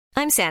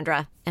I'm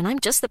Sandra, and I'm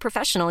just the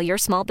professional your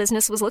small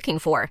business was looking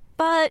for.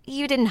 But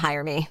you didn't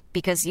hire me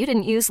because you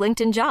didn't use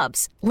LinkedIn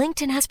Jobs.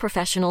 LinkedIn has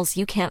professionals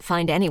you can't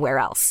find anywhere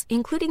else,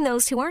 including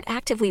those who aren't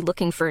actively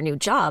looking for a new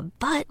job,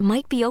 but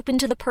might be open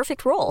to the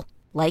perfect role,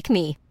 like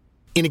me.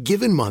 In a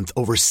given month,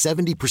 over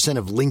 70%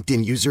 of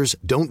LinkedIn users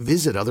don't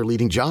visit other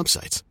leading job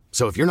sites.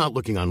 So if you're not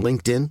looking on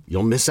LinkedIn,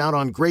 you'll miss out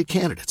on great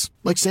candidates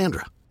like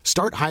Sandra.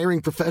 Start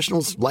hiring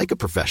professionals like a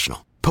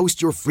professional.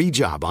 Post your free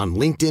job on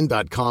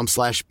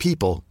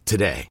linkedin.com/people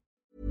today.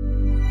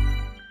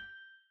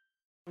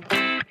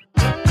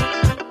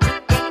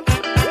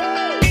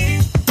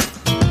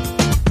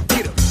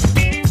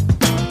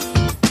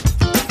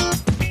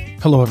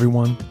 Hello,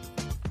 everyone,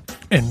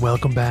 and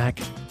welcome back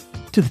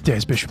to the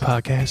Des Bishop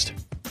Podcast.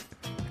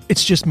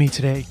 It's just me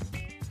today,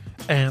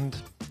 and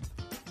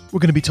we're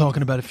going to be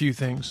talking about a few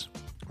things.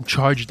 I'm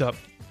charged up,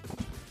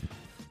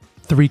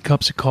 3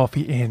 cups of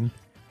coffee in,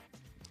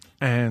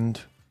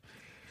 and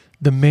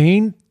the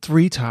main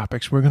 3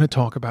 topics we're going to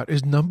talk about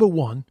is, number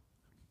 1,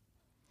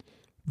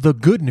 the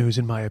good news,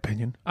 in my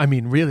opinion. I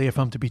mean, really, if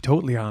I'm to be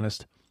totally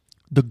honest,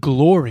 the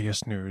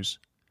glorious news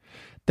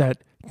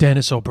that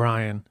Denis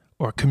O'Brien,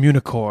 or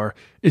Communicore,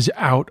 is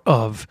out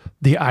of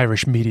the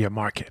Irish media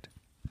market.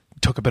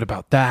 Talk a bit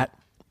about that.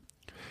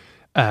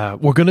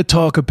 We're going to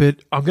talk a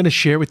bit. I'm going to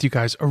share with you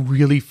guys a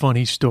really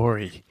funny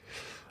story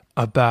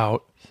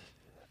about.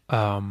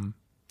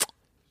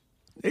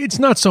 It's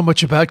not so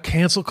much about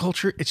cancel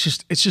culture. It's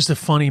just a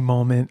funny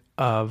moment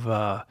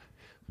of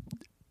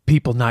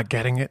people not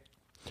getting it,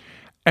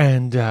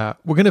 and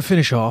we're going to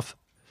finish off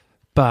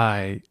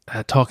by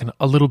talking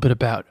a little bit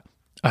about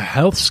a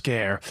health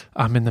scare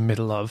I'm in the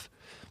middle of,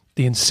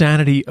 the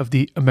insanity of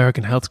the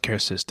American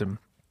healthcare system,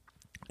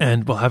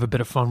 and we'll have a bit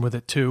of fun with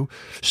it too.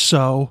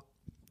 So,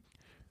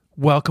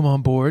 welcome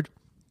on board.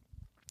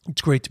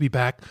 It's great to be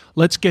back.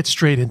 Let's get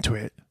straight into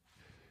it.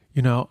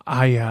 You know,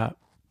 I'm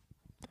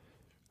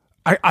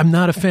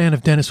not a fan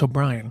of Denis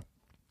O'Brien.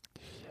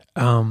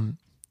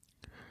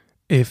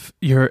 If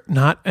you're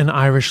not an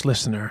Irish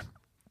listener,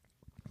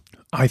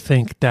 I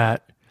think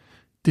that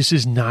this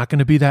is not going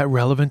to be that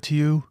relevant to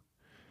you.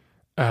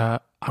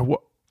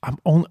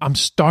 I'm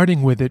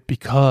starting with it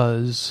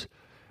because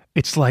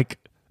it's like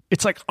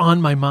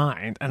on my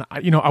mind, and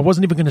I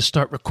wasn't even going to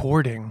start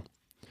recording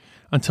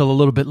until a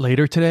little bit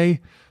later today,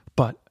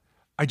 but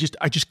I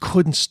just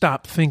couldn't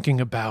stop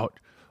thinking about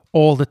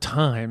all the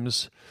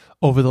times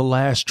over the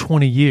last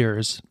 20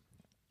 years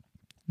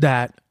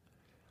that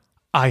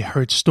I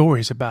heard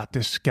stories about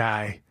this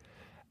guy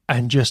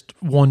and just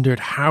wondered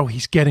how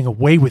he's getting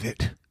away with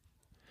it,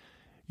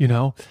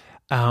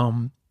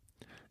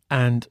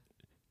 and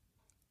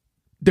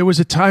there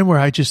was a time where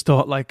I just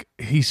thought, like,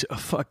 he's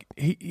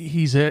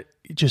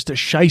just a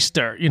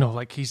shyster,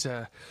 like he's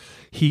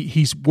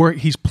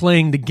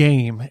playing the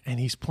game and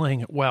he's playing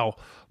it well.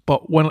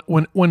 But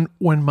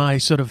when my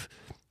sort of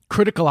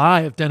critical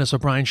eye of Denis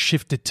O'Brien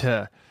shifted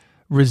to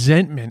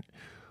resentment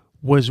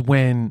was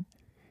when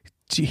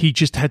he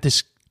just had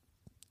this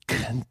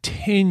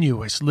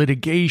continuous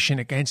litigation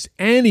against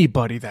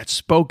anybody that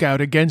spoke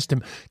out against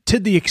him, to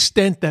the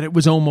extent that it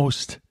was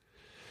almost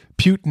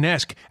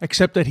Putin-esque,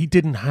 except that he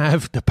didn't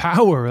have the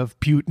power of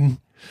Putin,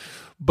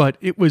 but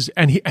it was,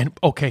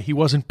 he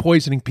wasn't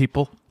poisoning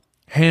people.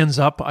 Hands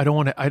up. I don't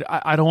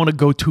want to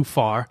go too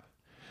far,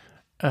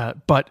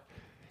 but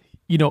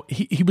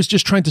he was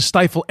just trying to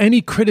stifle any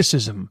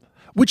criticism,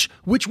 which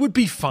would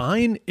be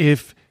fine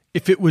if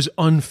it was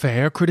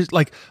unfair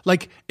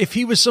like if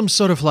he was some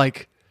sort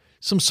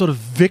of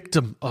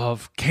victim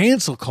of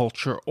cancel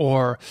culture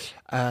or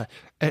an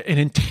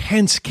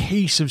intense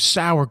case of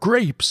sour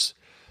grapes.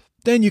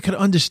 Then you can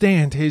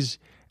understand his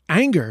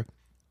anger.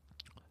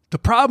 The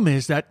problem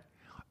is that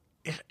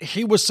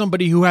he was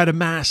somebody who had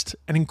amassed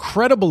an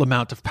incredible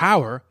amount of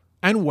power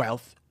and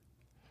wealth,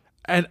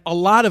 and a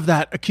lot of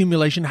that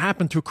accumulation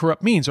happened through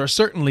corrupt means, or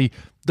certainly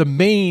the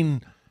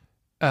main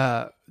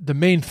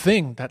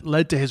thing that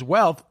led to his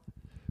wealth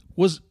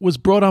was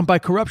brought on by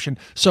corruption.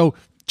 So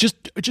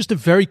just a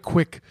very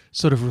quick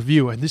sort of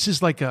review, and this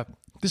is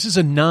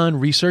a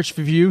non-research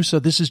review, so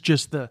this is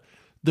just the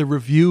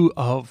review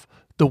of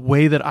the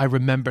way that I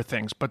remember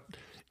things. But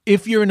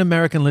if you're an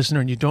American listener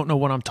and you don't know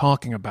what I'm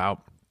talking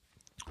about,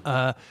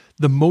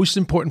 the most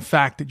important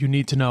fact that you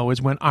need to know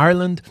is when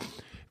Ireland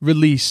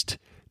released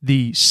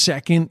the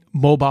second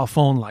mobile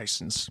phone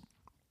license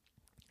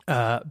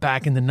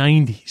back in the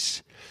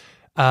 90s,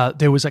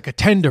 there was like a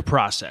tender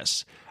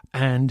process,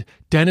 and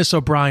Denis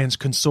O'Brien's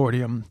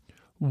consortium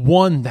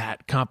won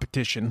that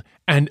competition.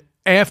 And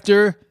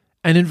after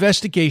an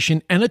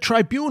investigation and a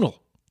tribunal,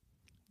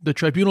 the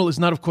tribunal is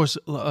not, of course,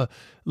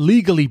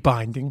 legally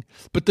binding,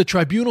 but the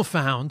tribunal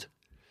found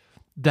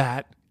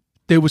that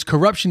there was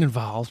corruption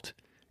involved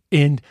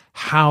in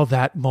how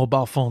that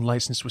mobile phone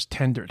license was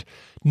tendered.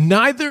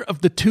 Neither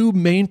of the 2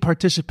 main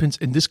participants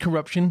in this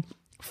corruption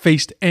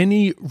faced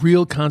any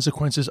real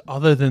consequences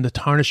other than the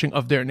tarnishing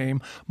of their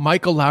name.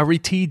 Michael Lowry,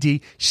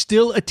 TD,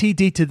 still a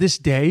TD to this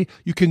day.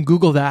 You can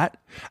Google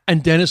that.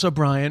 And Denis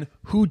O'Brien,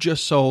 who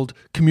just sold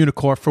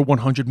Communicore for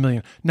 $100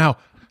 million. Now,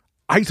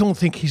 I don't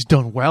think he's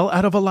done well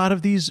out of a lot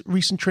of these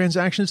recent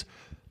transactions.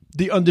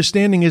 The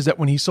understanding is that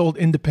when he sold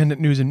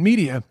Independent News and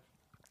Media,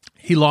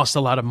 he lost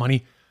a lot of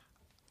money,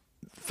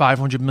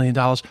 $500 million,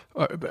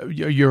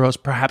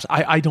 euros perhaps.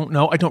 I don't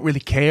know. I don't really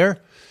care.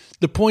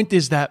 The point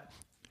is that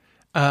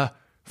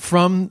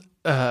from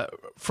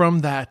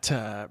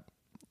that,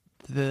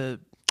 the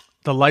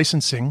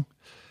licensing,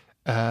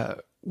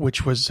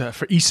 which was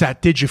for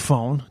ESAT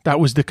Digifone, that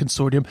was the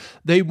consortium,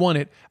 they won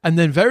it. And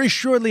then very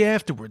shortly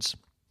afterwards,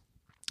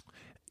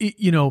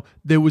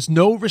 there was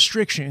no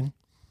restriction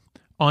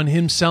on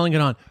him selling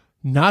it on.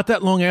 Not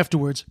that long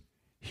afterwards,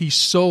 he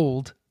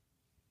sold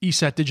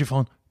ESAT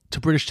Digifone to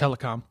British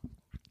Telecom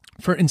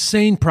for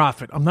insane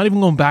profit. I'm not even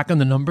going back on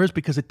the numbers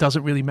because it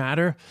doesn't really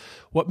matter.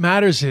 What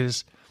matters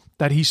is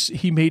that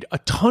he made a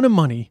ton of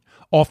money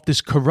off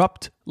this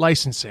corrupt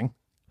licensing,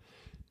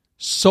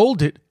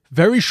 sold it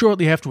very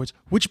shortly afterwards,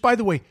 which, by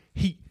the way,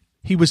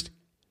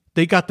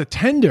 they got the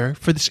tender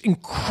for this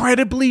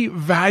incredibly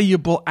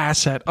valuable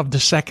asset of the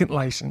second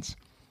license.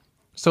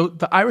 So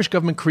the Irish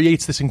government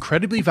creates this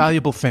incredibly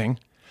valuable thing.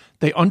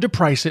 They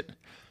underprice it,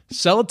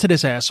 sell it to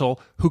this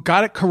asshole who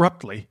got it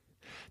corruptly.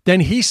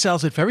 Then he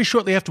sells it very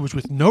shortly afterwards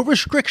with no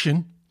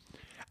restriction.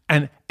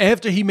 And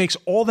after he makes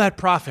all that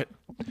profit,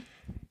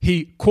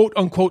 he, quote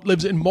unquote,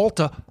 lives in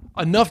Malta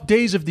enough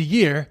days of the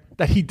year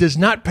that he does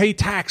not pay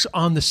tax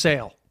on the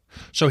sale.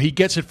 So he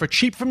gets it for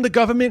cheap from the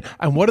government.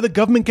 And what do the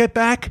government get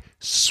back?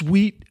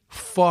 Sweet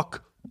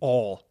fuck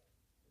all.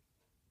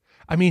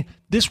 I mean,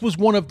 this was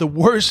one of the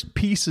worst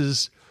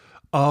pieces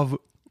of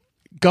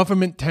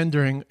government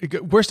tendering,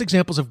 worst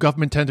examples of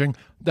government tendering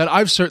that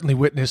I've certainly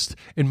witnessed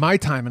in my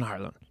time in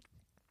Ireland.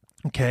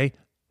 Okay?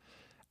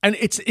 And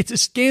it's a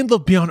scandal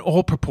beyond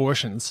all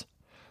proportions.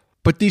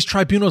 But these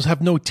tribunals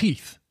have no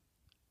teeth.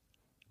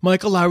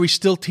 Michael Lowry,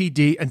 still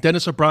TD, and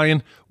Dennis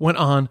O'Brien went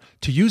on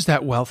to use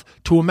that wealth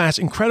to amass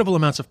incredible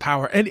amounts of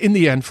power, and in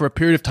the end, for a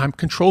period of time,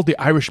 controlled the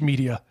Irish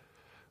media,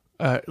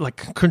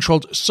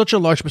 controlled such a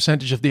large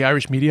percentage of the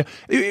Irish media.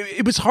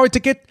 It was hard to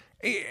get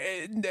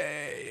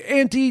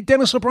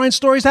anti-Dennis O'Brien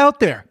stories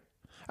out there.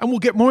 And we'll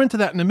get more into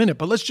that in a minute,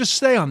 but let's just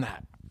stay on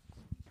that.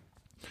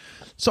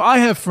 So I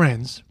have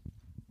friends.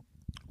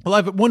 Well, I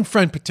have one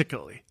friend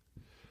particularly.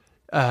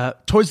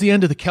 Towards the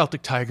end of the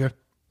Celtic Tiger,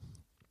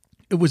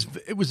 it was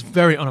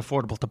very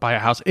unaffordable to buy a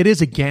house. It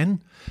is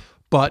again,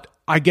 but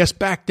I guess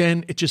back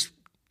then it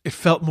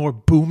felt more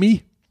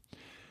boomy,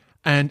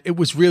 and it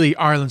was really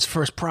Ireland's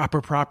first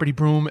proper property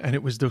boom, and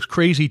it was those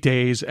crazy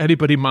days.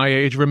 Anybody my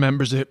age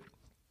remembers it.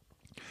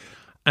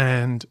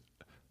 And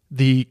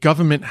the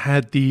government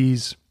had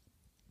these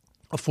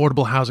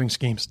affordable housing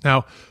schemes.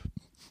 Now,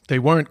 they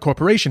weren't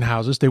corporation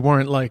houses. They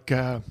weren't like,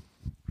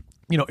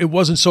 it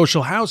wasn't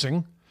social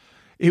housing.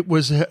 It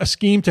was a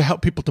scheme to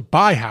help people to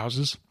buy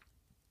houses.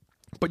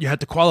 But you had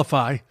to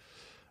qualify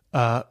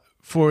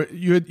for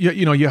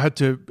you had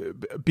to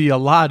be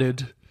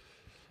allotted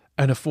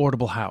an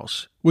affordable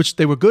house, which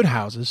they were good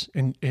houses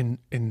in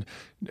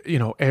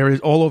areas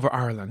all over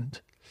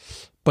Ireland,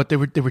 but they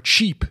were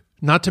cheap.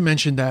 Not to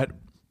mention that,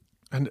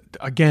 and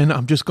again,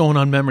 I'm just going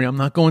on memory. I'm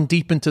not going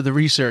deep into the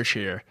research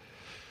here.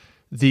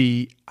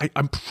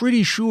 I'm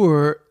pretty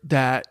sure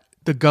that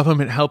the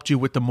government helped you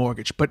with the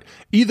mortgage, but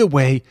either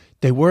way,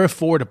 they were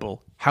affordable.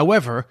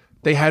 However,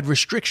 they had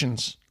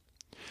restrictions.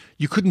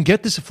 You couldn't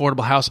get this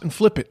affordable house and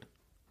flip it,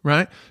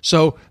 right?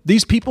 So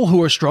these people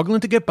who are struggling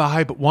to get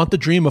by but want the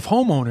dream of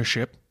home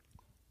ownership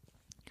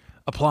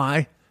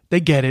apply, they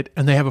get it,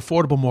 and they have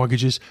affordable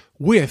mortgages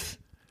with,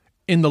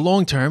 in the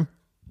long term,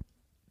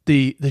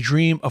 the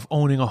dream of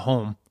owning a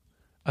home,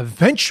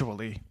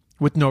 eventually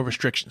with no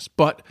restrictions.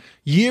 But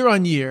year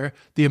on year,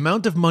 the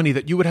amount of money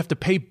that you would have to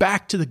pay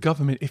back to the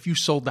government if you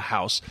sold the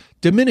house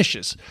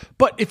diminishes.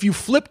 But if you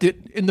flipped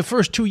it in the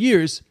first 2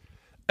 years,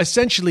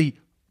 essentially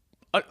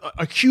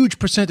a huge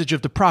percentage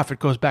of the profit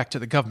goes back to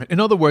the government. In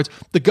other words,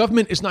 the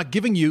government is not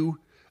giving you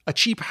a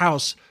cheap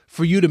house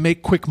for you to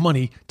make quick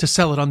money to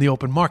sell it on the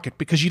open market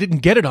because you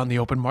didn't get it on the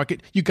open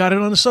market. You got it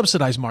on a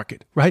subsidized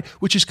market, right?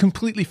 Which is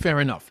completely fair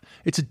enough.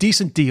 It's a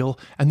decent deal.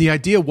 And the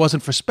idea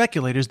wasn't for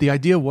speculators. The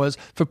idea was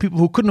for people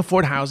who couldn't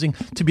afford housing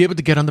to be able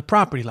to get on the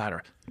property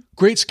ladder.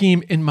 Great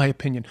scheme, in my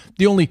opinion.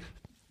 The only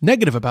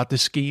negative about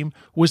this scheme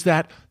was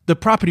that the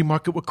property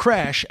market would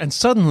crash and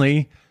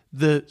suddenly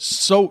the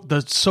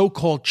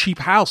so-called cheap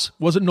house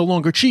wasn't no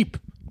longer cheap.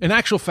 In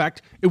actual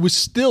fact, it was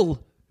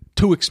still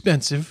too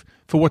expensive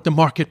for what the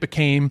market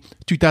became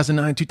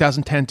 2009,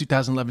 2010,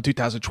 2011,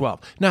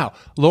 2012. Now,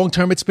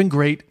 long-term, it's been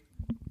great.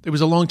 It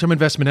was a long-term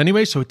investment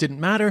anyway, so it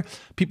didn't matter.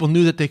 People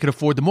knew that they could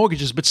afford the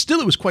mortgages, but still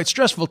it was quite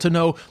stressful to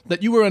know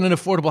that you were on an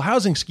affordable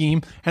housing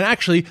scheme, and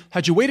actually,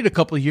 had you waited a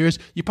couple of years,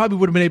 you probably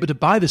would have been able to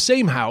buy the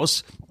same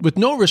house with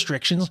no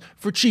restrictions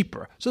for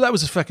cheaper. So that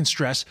was a fucking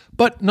stress.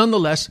 But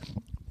nonetheless,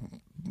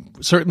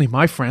 certainly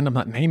my friend, I'm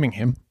not naming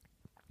him,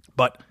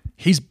 but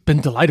he's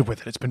been delighted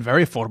with it. It's been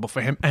very affordable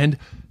for him, and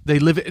they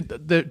live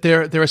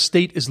their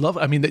estate is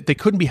lovely. I mean, they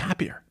couldn't be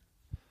happier.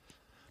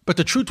 But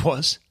the truth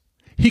was,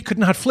 he could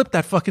not flip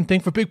that fucking thing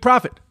for big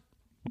profit.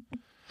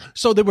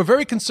 So they were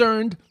very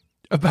concerned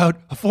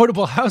about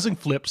affordable housing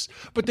flips,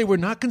 but they were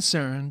not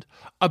concerned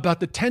about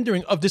the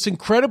tendering of this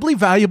incredibly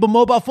valuable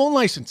mobile phone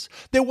license.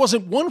 There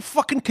wasn't one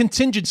fucking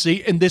contingency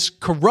in this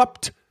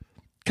corrupt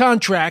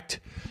contract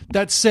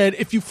that said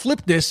if you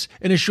flip this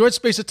in a short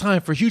space of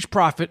time for a huge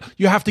profit,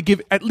 you have to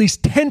give at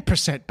least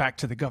 10% back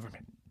to the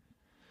government.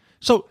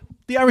 So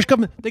the Irish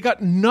government, they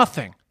got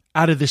nothing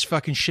out of this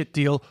fucking shit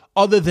deal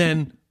other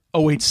than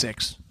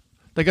 086.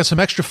 They got some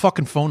extra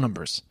fucking phone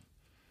numbers.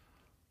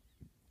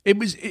 It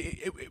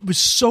was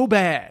so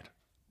bad.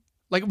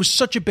 Like, it was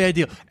such a bad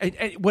deal. And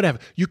whatever.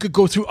 You could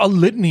go through a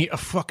litany of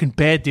fucking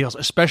bad deals,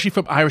 especially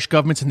from Irish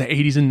governments in the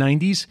 80s and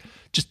 90s.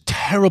 Just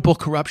terrible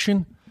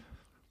corruption.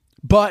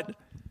 But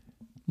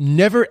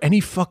never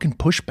any fucking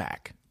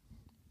pushback.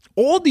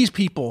 All these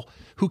people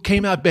who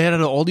came out bad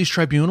out of all these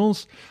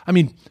tribunals. I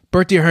mean,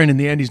 Bertie Ahern in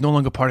the end, he's no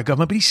longer part of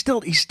government, but he's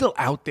still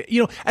out there.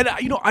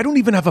 I don't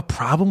even have a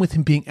problem with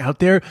him being out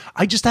there.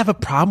 I just have a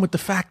problem with the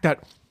fact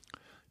that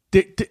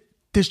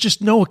there's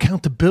just no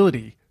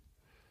accountability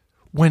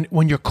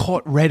when you're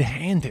caught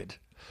red-handed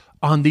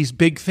on these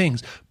big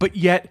things. But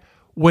yet,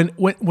 when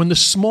the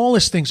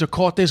smallest things are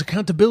caught, there's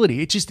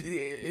accountability.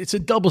 It's a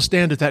double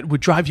standard that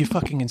would drive you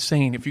fucking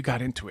insane if you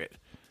got into it.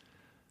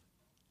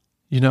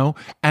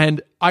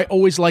 And I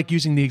always like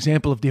using the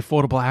example of the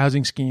affordable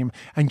housing scheme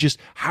and just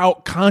how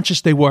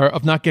conscious they were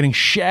of not getting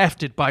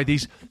shafted by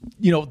these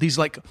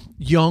like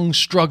young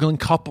struggling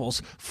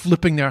couples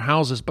flipping their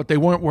houses, but they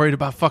weren't worried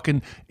about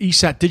fucking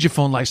ESAT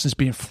Digiphone license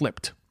being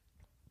flipped.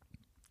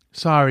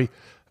 Sorry,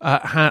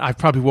 I've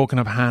probably woken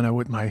up Hannah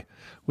with my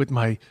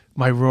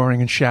roaring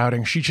and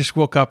shouting. She just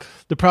woke up.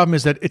 The problem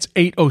is that it's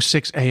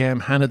 8:06 a.m.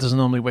 Hannah doesn't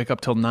normally wake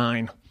up till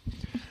 9.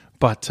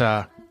 But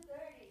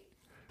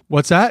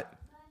what's that?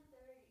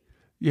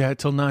 Yeah,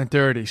 till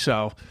 9:30.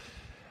 So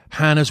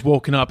Hannah's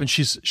woken up and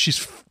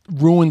she's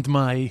ruined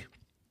my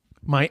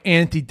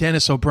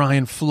anti-Dennis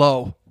O'Brien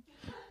flow.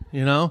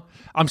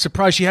 I'm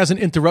surprised she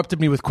hasn't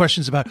interrupted me with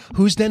questions about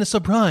who's Dennis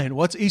O'Brien,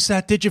 what's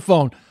ESAT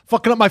Digiphone,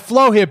 fucking up my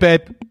flow here,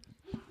 babe.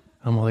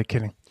 I'm only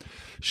kidding.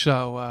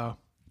 So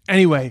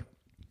anyway,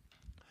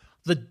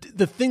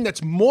 the thing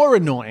that's more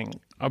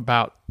annoying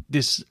about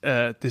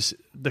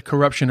the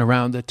corruption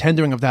around the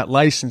tendering of that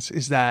license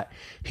is that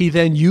he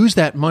then used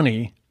that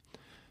money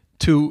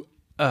to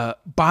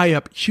buy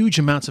up huge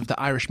amounts of the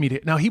Irish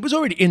media. Now, he was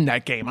already in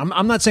that game.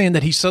 I'm not saying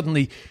that he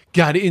suddenly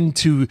got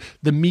into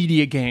the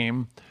media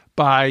game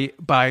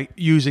by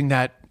using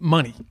that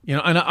money.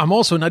 And I'm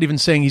also not even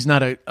saying he's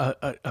not a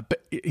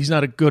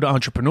good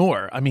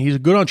entrepreneur. I mean, he's a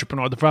good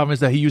entrepreneur. The problem is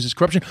that he uses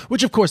corruption,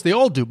 which of course they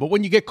all do. But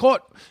when you get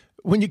caught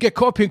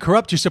being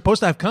corrupt, you're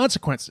supposed to have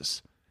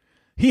consequences.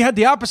 He had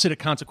the opposite of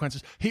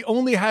consequences. He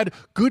only had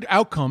good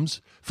outcomes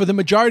for the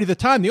majority of the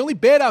time. The only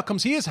bad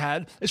outcomes he has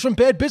had is from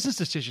bad business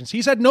decisions.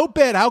 He's had no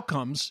bad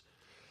outcomes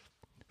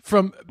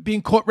from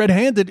being caught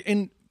red-handed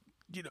in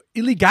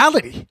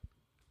illegality.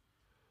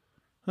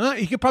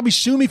 He could probably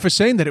sue me for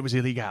saying that it was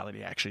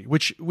illegality, actually,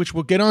 which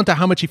we'll get on to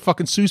how much he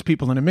fucking sues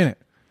people in a minute.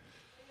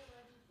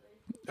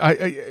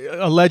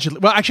 Allegedly.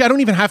 Well, actually, I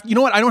don't even have... You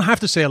know what? I don't have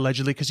to say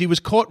allegedly because he was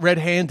caught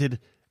red-handed.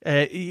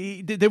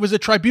 There was a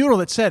tribunal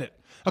that said it.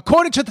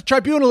 According to the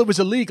tribunal, it was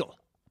illegal.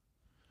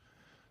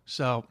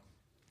 So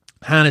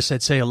Hannah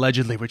said, say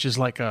allegedly, which is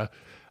like a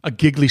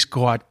Giggly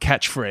Squad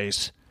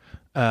catchphrase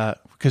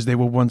because they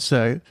were once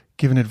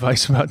given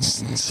advice about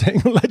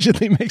saying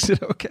allegedly makes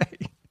it okay.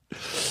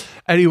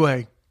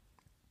 Anyway,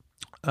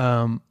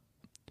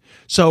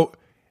 so,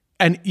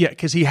 and yeah,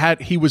 because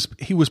he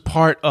was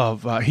part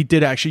of, he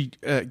did actually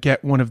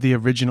get one of the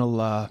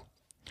original,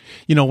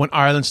 when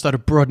Ireland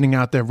started broadening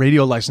out their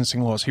radio licensing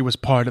laws, he was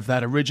part of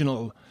that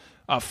original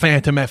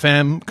Phantom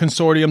FM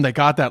consortium. They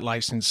got that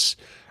license,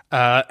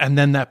 and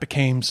then that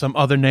became some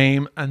other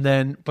name,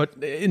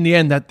 but in the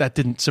end, that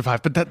didn't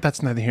survive. But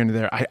that's neither here nor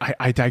there.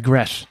 I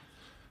digress.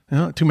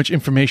 Too much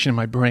information in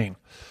my brain.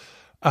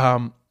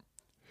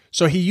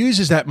 So he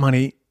uses that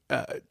money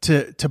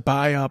to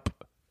buy up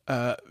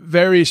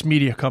various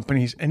media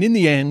companies, and in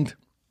the end,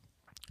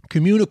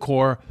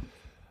 Communicore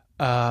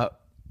and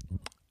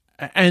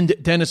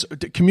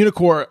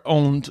Communicore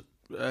owned.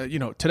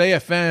 Today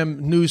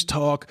FM, News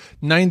Talk,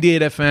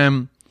 98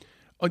 FM,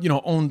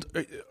 owned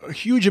a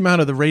huge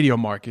amount of the radio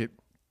market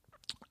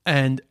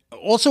and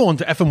also owned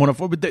FM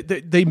 104, but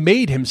they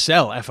made him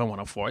sell FM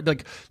 104.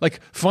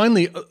 Like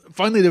finally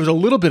there was a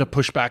little bit of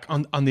pushback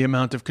on the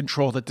amount of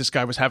control that this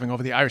guy was having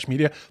over the Irish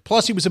media.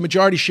 Plus he was a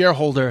majority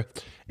shareholder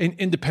in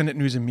Independent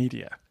News and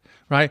Media,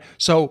 right?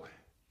 So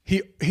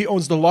he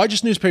owns the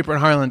largest newspaper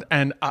in Ireland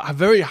and a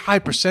very high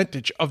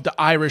percentage of the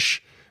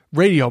Irish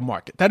radio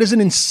market. That is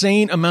an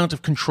insane amount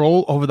of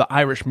control over the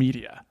Irish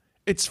media.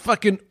 It's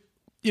fucking,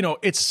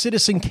 it's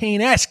Citizen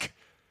Kane-esque,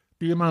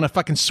 the amount of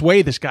fucking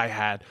sway this guy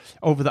had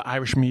over the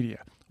Irish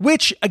media,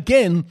 which,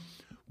 again,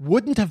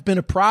 wouldn't have been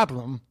a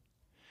problem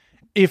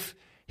if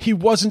he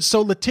wasn't so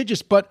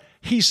litigious, but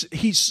he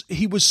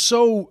was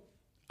so,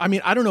 I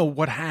mean, I don't know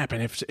what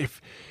happened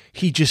if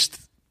he just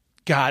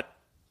got,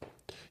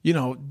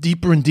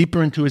 deeper and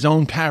deeper into his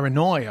own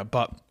paranoia,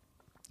 but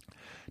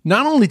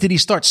not only did he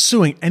start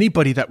suing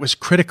anybody that was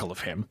critical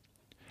of him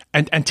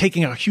and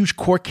taking out huge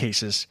court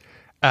cases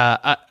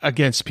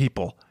against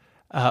people,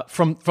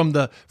 from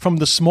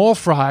the small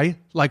fry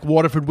like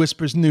Waterford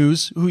Whispers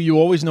News, who you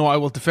always know I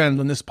will defend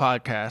on this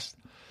podcast,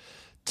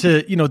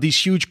 to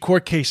these huge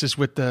court cases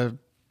with the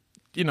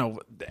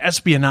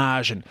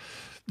espionage and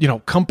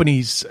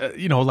companies,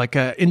 like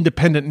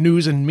independent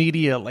news and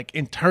media, like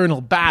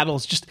internal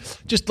battles,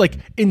 just like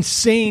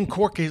insane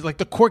court cases. Like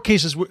the court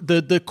cases,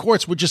 the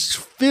courts were just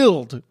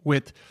filled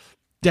with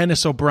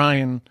Dennis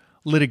O'Brien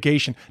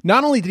litigation.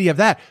 Not only did he have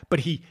that,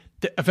 but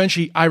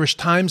eventually Irish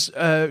Times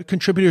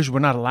contributors were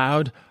not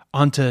allowed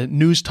onto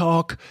News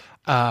Talk.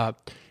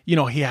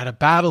 He had a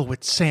battle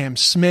with Sam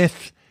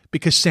Smith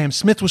because Sam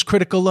Smith was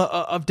critical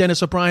of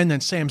Dennis O'Brien. Then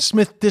Sam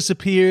Smith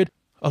disappeared,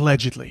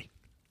 allegedly.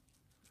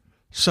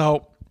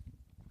 So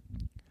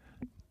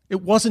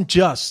it wasn't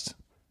just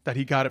that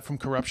he got it from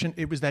corruption.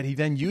 It was that he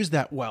then used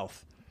that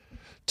wealth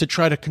to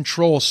try to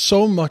control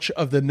so much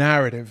of the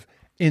narrative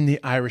in the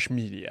Irish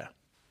media.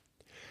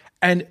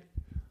 And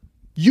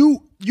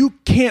you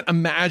can't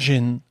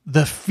imagine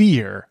the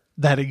fear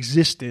that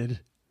existed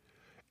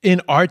in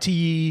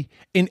RTE,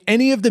 in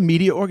any of the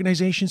media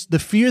organizations, the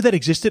fear that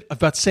existed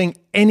about saying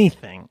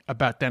anything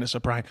about Dennis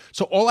O'Brien.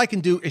 So all I can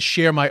do is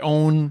share my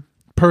own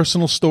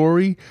personal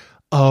story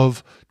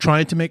of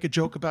trying to make a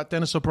joke about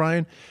Dennis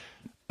O'Brien.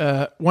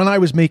 When I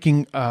was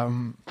making, I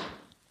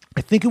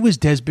think it was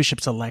Des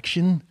Bishop's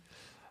election,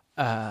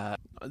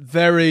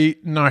 very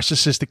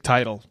narcissistic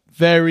title,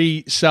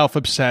 very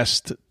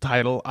self-obsessed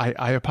title.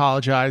 I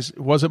apologize. It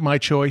wasn't my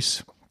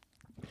choice.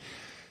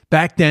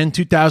 Back then,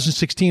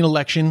 2016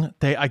 election,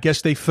 I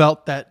guess they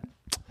felt that,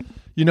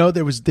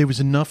 there was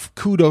enough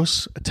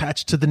kudos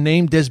attached to the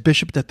name Des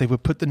Bishop that they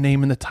would put the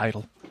name in the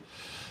title.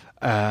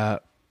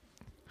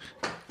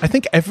 I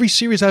think every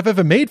series I've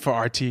ever made for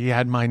RTE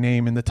had my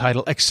name in the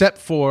title, except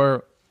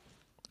for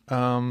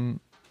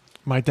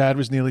My Dad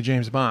Was Nearly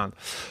James Bond.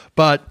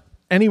 But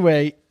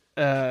anyway,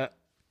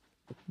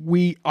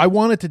 we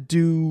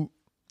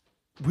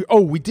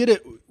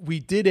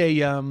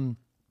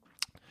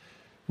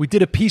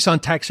did a piece on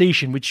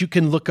taxation, which you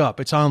can look up.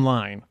 It's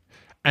online.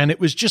 And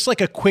it was just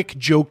like a quick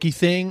jokey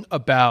thing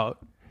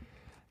about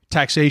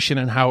taxation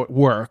and how it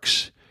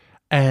works.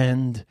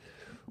 And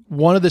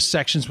one of the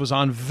sections was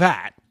on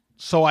VAT.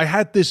 So I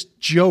had this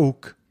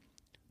joke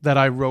that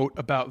I wrote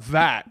about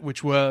VAT,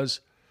 which was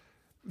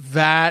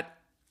VAT,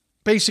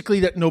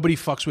 basically that nobody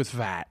fucks with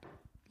VAT.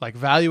 Like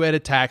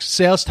value-added tax,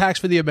 sales tax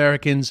for the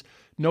Americans.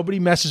 Nobody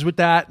messes with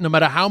that. No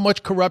matter how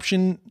much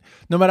corruption,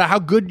 no matter how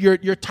good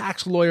your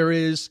tax lawyer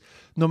is,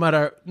 no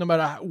matter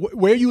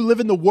where you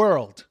live in the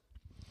world,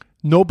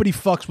 nobody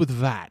fucks with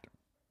VAT.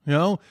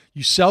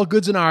 You sell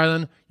goods in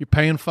Ireland, you're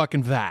paying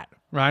fucking VAT,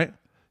 right?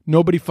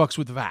 Nobody fucks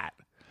with VAT.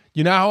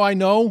 You know how I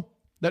know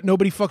that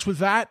nobody fucks with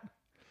VAT?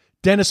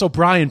 Dennis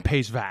O'Brien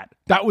pays VAT.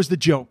 That was the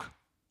joke.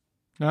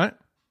 Right?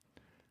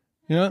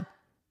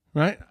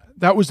 Right?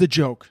 That was the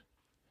joke.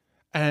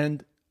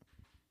 And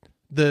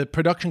the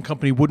production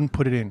company wouldn't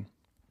put it in.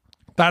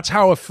 That's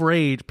how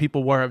afraid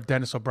people were of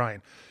Dennis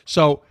O'Brien.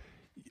 So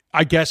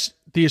I guess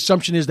the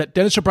assumption is that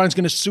Dennis O'Brien's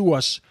going to sue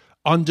us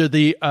under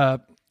the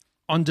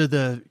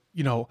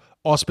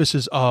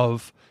auspices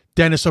of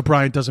Dennis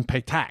O'Brien doesn't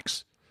pay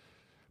tax.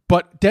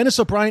 But Dennis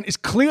O'Brien is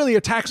clearly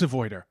a tax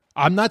avoider.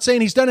 I'm not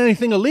saying he's done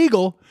anything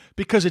illegal,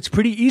 because it's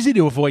pretty easy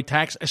to avoid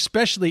tax,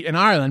 especially in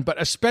Ireland,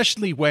 but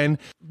especially when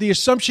the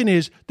assumption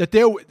is that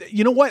they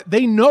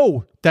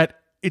know that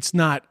it's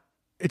not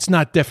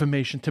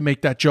defamation to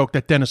make that joke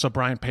that Dennis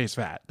O'Brien pays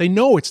VAT. They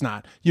know it's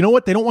not. You know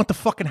what? They don't want the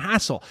fucking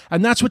hassle.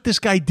 And that's what this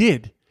guy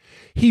did.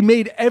 He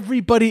made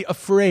everybody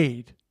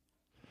afraid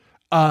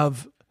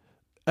of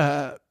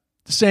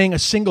saying a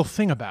single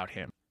thing about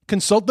him.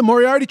 Consult the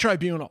Moriarty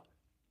Tribunal.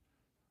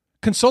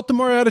 Consult the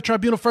Moriarty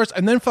Tribunal first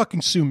and then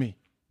fucking sue me.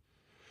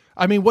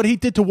 I mean, what he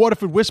did to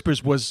Waterford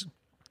Whispers was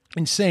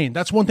insane.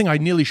 That's one thing I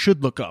nearly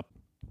should look up.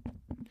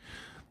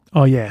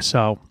 Oh, yeah.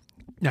 So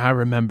I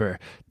remember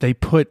they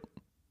put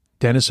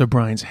Dennis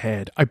O'Brien's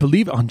head, I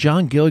believe, on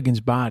John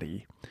Gilligan's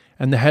body.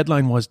 And the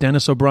headline was,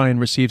 Dennis O'Brien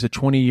receives a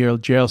 20-year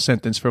jail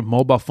sentence for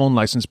mobile phone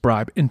license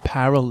bribe in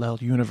parallel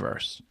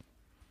universe.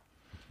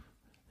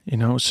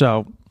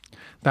 So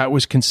that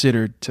was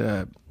considered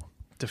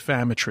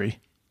defamatory,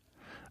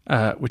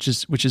 which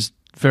is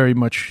very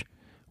much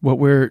what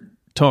we're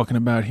talking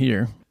about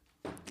here.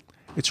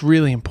 It's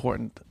really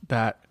important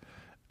that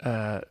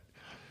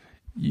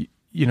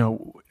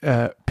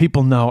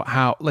people know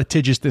how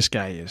litigious this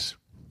guy is.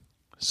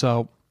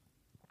 So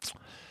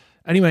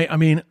anyway, I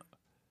mean,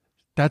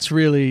 that's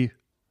really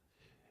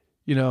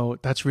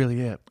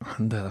it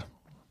on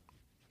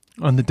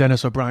the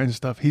Dennis O'Brien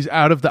stuff. He's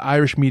out of the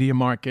Irish media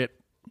market.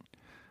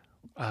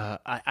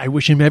 I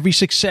wish him every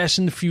success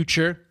in the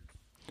future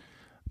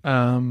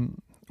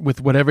with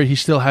whatever he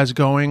still has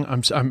going.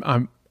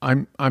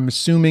 I'm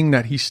assuming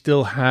that he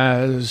still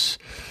has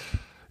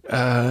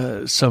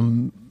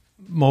some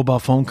mobile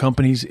phone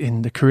companies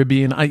in the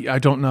Caribbean. I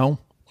don't know.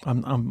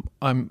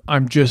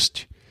 I'm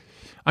just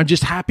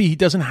happy he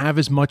doesn't have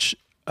as much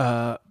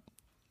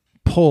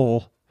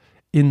pull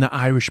in the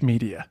Irish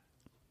media.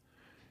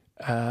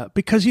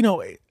 Because,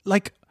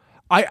 like,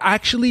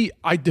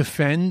 I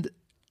defend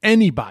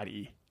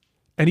anybody's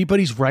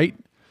right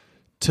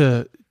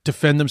to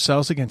defend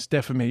themselves against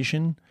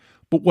defamation.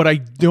 But what I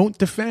don't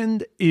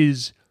defend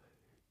is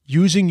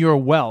using your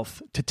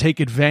wealth to take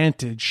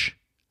advantage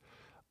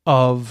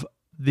of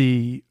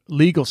the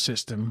legal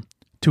system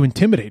to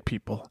intimidate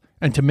people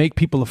and to make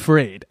people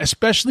afraid,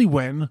 especially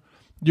when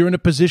you're in a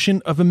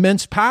position of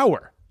immense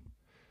power.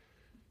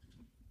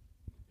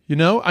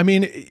 I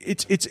mean,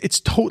 it's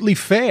totally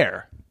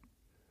fair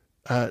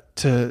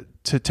to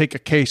take a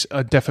case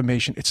of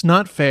defamation. It's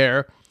not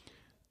fair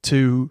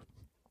to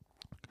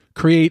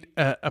create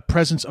a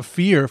presence of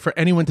fear for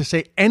anyone to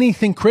say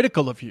anything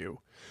critical of you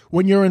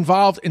when you're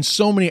involved in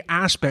so many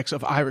aspects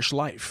of Irish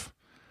life.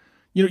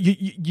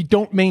 You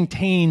don't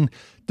maintain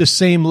the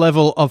same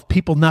level of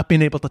people not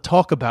being able to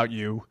talk about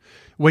you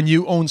when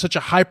you own such a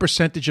high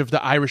percentage of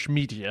the Irish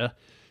media.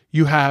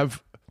 You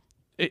have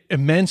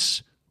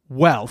immense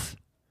wealth,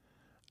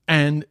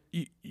 and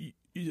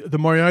the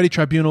Moriarty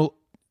Tribunal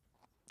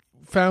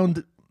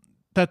found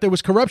that there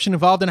was corruption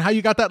involved in how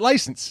you got that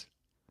license.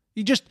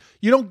 You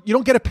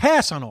don't get a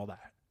pass on all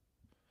that.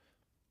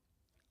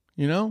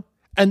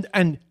 And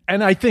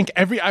I think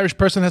every Irish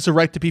person has a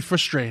right to be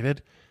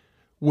frustrated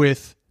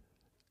with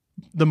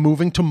the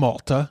moving to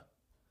Malta.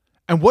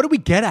 And what do we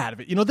get out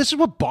of it? This is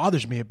what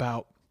bothers me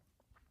about,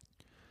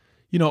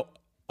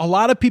 a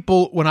lot of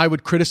people, when I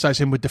would criticize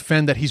him, would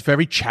defend that he's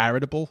very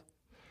charitable.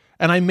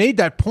 And I made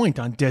that point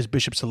on Des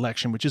Bishop's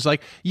election, which is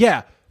like,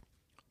 yeah,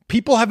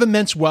 people have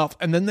immense wealth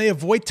and then they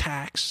avoid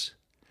tax.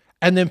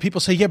 And then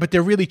people say, yeah, but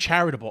they're really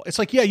charitable. It's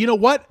like, yeah, you know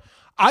what?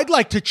 I'd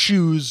like to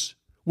choose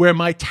where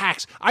my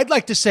tax, I'd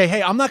like to say,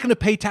 hey, I'm not going to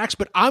pay tax,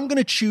 but I'm going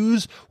to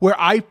choose where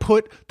I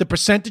put the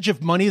percentage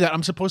of money that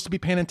I'm supposed to be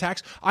paying in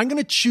tax. I'm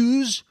going to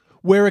choose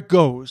where it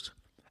goes.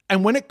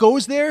 And when it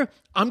goes there,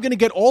 I'm going to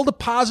get all the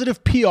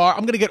positive PR.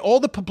 I'm going to get all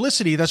the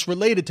publicity that's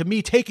related to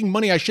me taking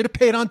money I should have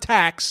paid on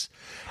tax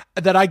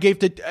that I gave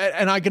to,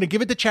 and I'm going to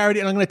give it to charity,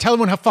 and I'm going to tell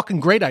everyone how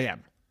fucking great I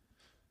am.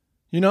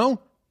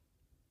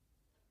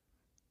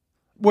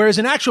 Whereas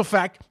in actual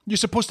fact, you're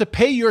supposed to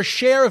pay your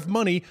share of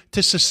money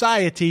to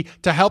society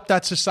to help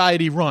that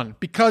society run.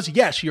 Because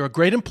yes, you're a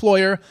great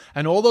employer,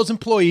 and all those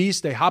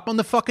employees, they hop on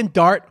the fucking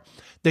DART,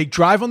 they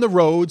drive on the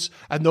roads,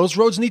 and those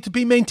roads need to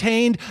be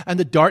maintained, and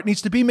the DART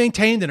needs to be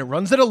maintained, and it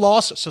runs at a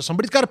loss, so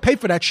somebody's got to pay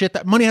for that shit.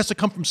 That money has to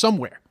come from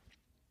somewhere,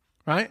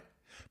 right?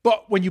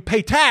 But when you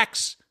pay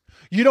tax,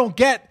 you don't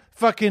get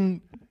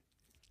fucking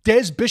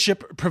Des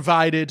Bishop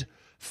provided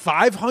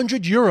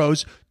 500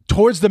 euros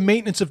towards the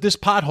maintenance of this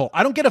pothole.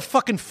 I don't get a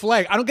fucking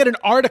flag. I don't get an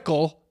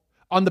article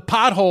on the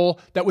pothole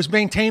that was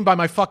maintained by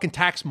my fucking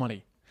tax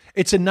money.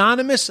 It's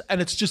anonymous,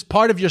 and it's just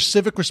part of your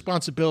civic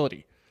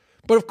responsibility.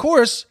 But of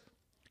course,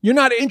 you're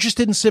not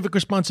interested in civic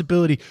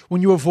responsibility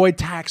when you avoid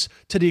tax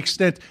to the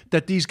extent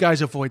that these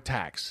guys avoid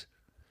tax.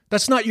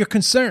 That's not your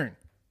concern.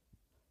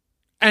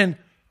 And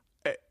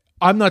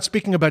I'm not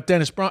speaking about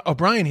Dennis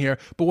O'Brien here,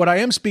 but what I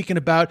am speaking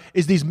about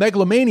is these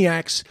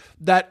megalomaniacs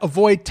that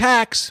avoid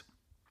tax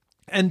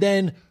and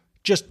then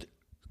just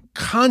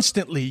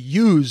constantly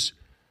use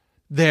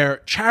their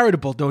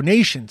charitable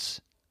donations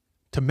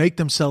to make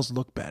themselves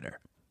look better.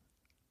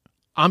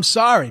 I'm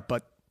sorry,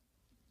 but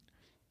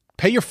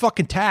pay your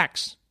fucking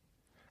tax.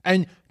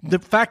 And the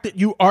fact that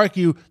you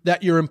argue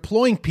that you're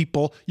employing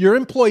people, your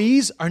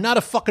employees are not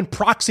a fucking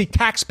proxy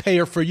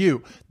taxpayer for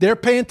you. They're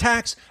paying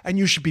tax and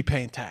you should be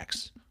paying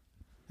tax.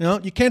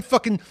 You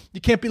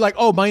can't be like,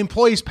 oh, my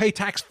employees pay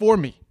tax for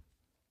me.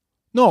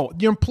 No,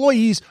 your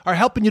employees are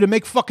helping you to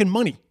make fucking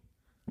money.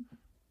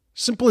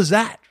 Simple as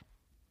that.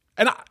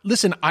 And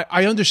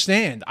I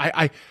understand.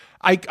 I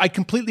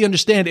completely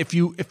understand if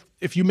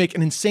you make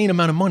an insane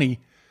amount of money.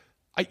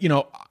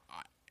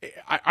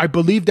 I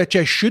believe that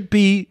there should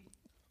be.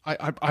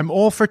 I'm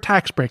all for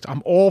tax breaks.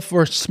 I'm all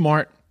for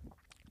smart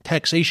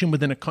taxation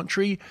within a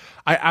country.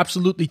 I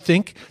absolutely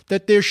think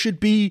that there should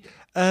be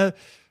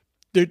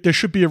there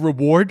should be a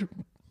reward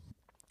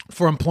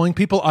for employing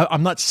people.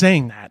 I'm not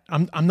saying that.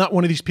 I'm not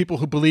one of these people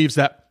who believes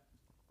that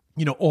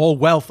all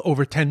wealth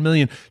over 10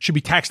 million should be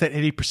taxed at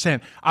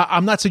 80%.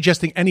 I'm not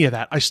suggesting any of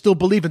that. I still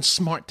believe in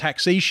smart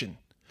taxation.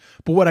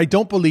 But what I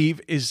don't believe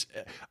is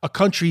a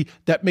country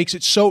that makes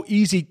it so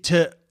easy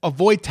to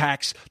avoid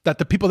tax that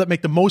the people that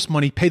make the most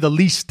money pay the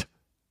least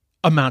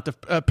amount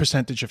of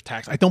percentage of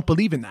tax. I don't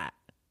believe in that.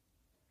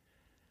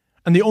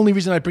 And the only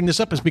reason I bring this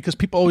up is because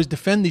people always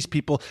defend these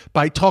people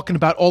by talking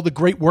about all the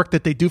great work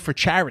that they do for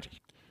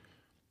charity.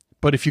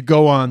 But if you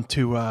go on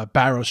to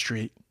Barrow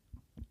Street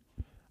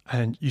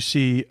and you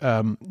see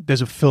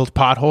there's a filled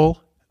pothole,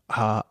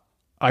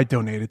 I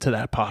donated to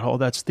that pothole.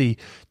 That's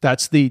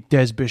the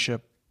Des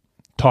Bishop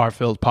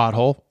tar-filled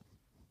pothole,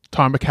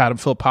 tar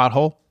macadam-filled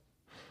pothole.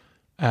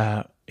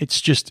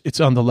 It's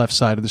on the left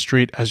side of the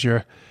street as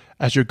you're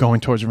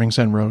going towards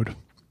Ringsend Road.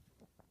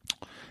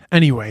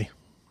 Anyway,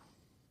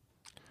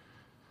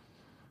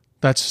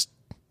 that's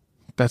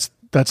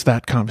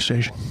that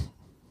conversation.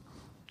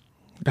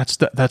 That's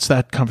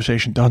that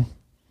conversation done.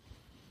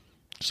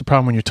 It's the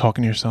problem when you're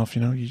talking to yourself.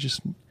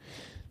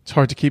 It's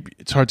hard to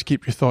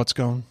keep your thoughts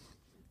going.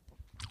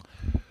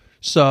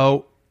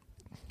 So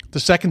the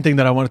second thing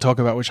that I want to talk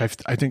about, which I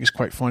think is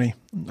quite funny,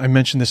 I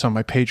mentioned this on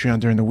my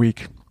Patreon during the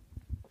week,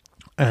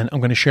 and I'm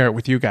going to share it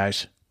with you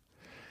guys,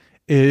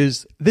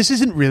 is this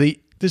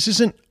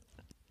isn't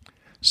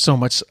so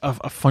much of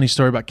a funny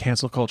story about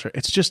cancel culture.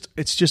 It's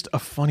just a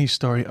funny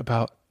story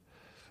about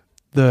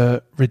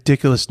the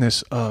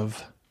ridiculousness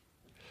of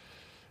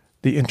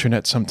the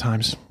internet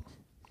sometimes.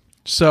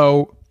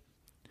 So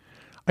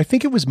I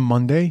think it was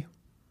Monday.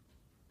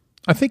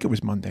 It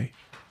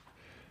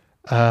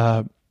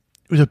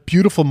was a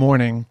beautiful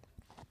morning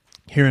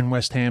here in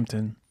West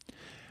Hampton,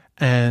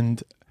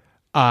 and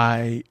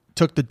I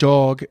took the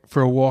dog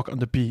for a walk on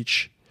the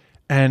beach.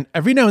 And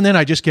every now and then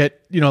I just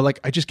get, in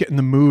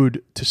the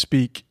mood to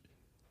speak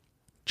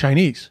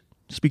Chinese,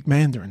 speak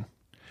Mandarin.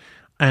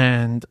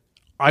 And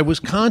I was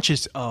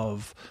conscious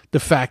of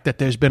the fact that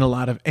there's been a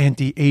lot of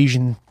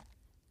Asian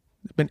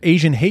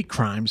hate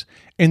crimes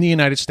in the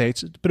United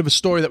States. It's a bit of a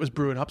story that was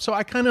brewing up. So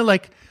I kind of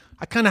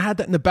had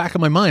that in the back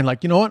of my mind.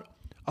 Like, you know what?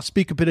 I'll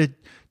speak a bit of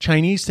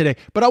Chinese today.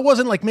 But I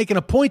wasn't like making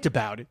a point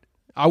about it.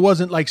 I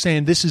wasn't like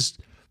saying this is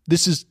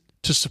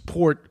to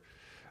support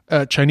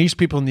Chinese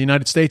people in the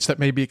United States that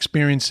may be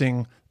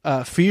experiencing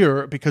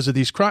fear because of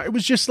these crimes. It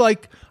was just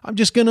like, I'm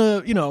just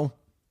gonna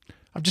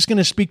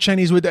speak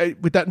Chinese with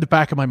that in the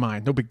back of my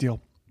mind. No big deal.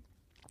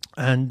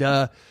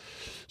 And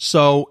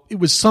so it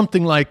was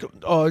something like,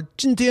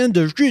 今天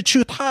的日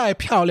出太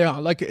漂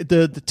亮. Like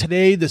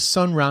today the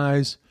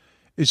sunrise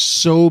is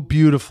so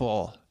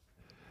beautiful.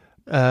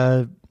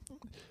 And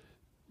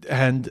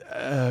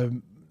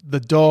the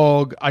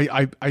dog,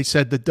 I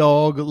said the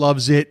dog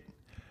loves it,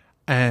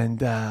 and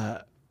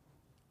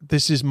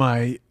this is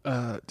my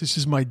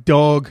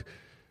dog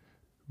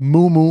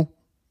Mumu,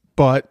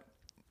 but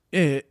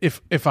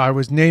if I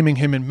was naming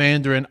him in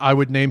Mandarin, I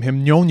would name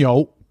him Niu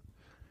Niu,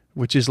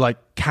 which is like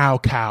cow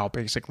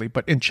basically.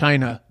 But in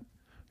China,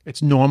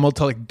 it's normal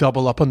to like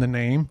double up on the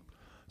name.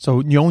 So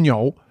Niu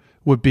Niu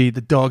would be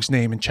the dog's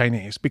name in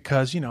Chinese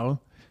because,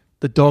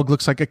 the dog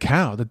looks like a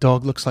cow. The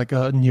dog looks like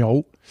a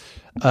Niu.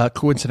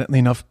 Coincidentally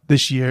enough,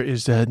 this year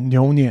is the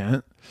Niu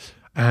Nian,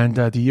 and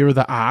the year of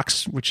the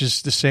ox, which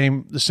is the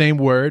same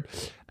word.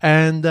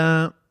 And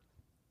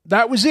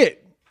that was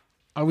it.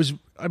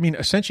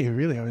 Essentially,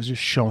 really, I was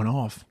just showing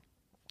off,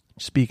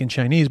 speaking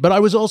Chinese. But I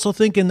was also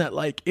thinking that,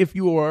 like, if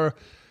you are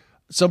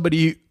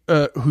somebody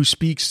who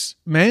speaks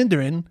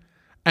Mandarin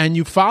and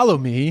you follow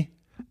me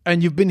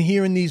and you've been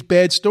hearing these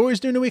bad stories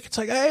during the week, it's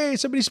like, hey,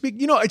 somebody speak.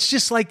 It's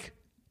just like,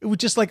 it was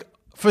just like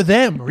for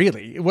them,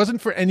 really. It wasn't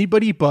for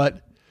anybody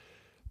but,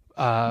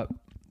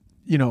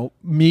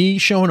 me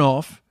showing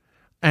off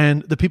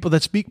and the people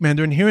that speak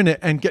Mandarin hearing it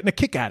and getting a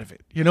kick out of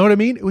it. You know what I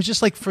mean? It was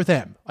just like for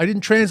them. I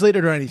didn't translate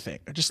it or anything.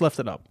 I just left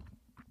it up.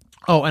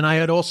 Oh, and I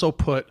had also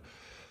put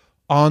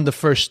on the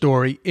first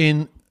story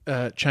in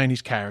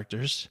Chinese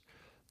characters,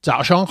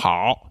 早上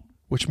好,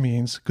 which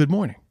means good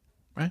morning,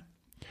 right?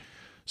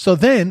 So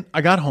then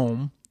I got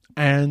home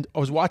and I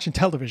was watching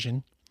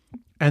television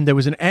and there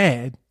was an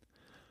ad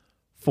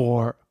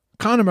for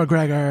Conor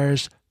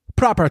McGregor's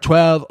Proper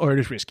 12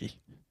 Irish whiskey.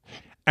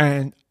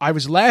 And I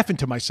was laughing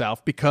to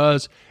myself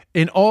because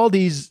in all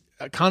these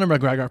Conor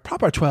McGregor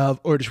Proper 12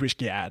 Irish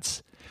whiskey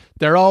ads,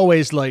 they're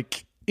always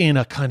like in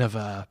a kind of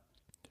a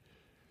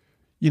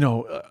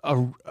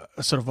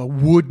sort of a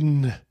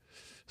wooden,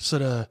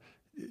 sort of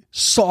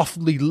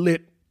softly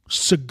lit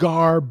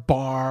cigar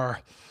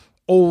bar,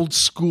 old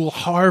school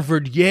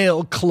Harvard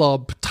Yale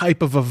club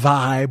type of a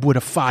vibe with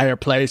a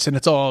fireplace, and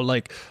it's all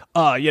like,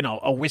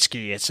 a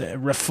whiskey. It's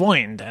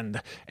refined,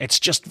 and it's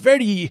just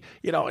very,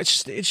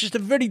 it's just a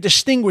very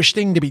distinguished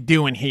thing to be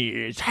doing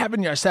here. It's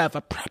having yourself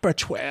a Proper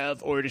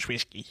 12 Irish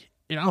whiskey,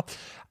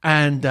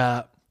 and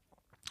I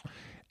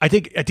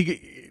think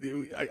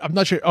I'm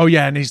not sure. Oh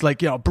yeah, and he's like,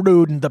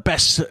 brewed in the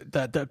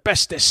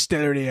best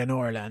distillery in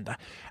Ireland,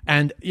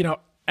 and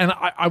and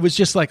I was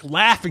just like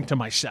laughing to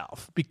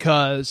myself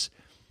because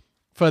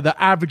for the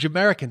average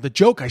American, the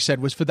joke I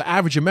said was for the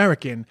average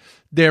American,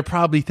 they're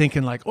probably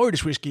thinking like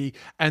Irish whiskey,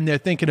 and they're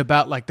thinking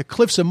about like the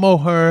Cliffs of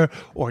Moher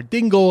or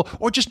Dingle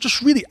or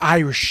just really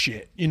Irish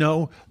shit,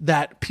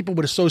 that people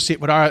would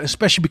associate with Ireland,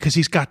 especially because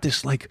he's got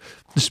this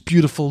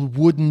beautiful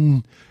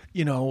wooden,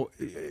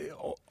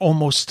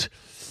 almost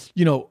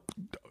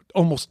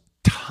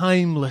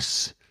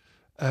timeless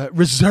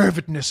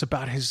reservedness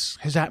about his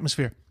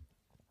atmosphere.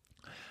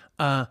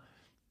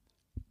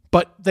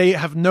 But they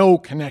have no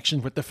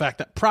connection with the fact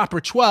that Proper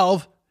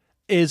 12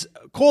 is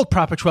called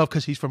Proper 12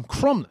 because he's from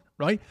Crumlin,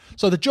 right?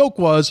 So the joke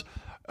was,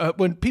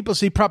 when people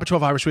see Proper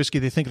 12 Irish whiskey,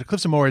 they think of the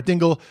Cliffs of Moher or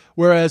Dingle,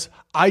 whereas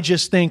I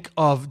just think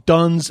of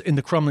Dunn's in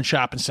the Crumlin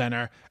Shopping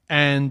Centre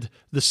and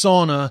the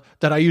sauna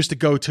that I used to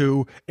go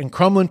to in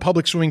Crumlin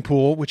Public Swimming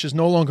Pool, which is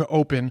no longer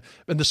open.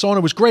 And the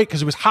sauna was great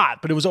because it was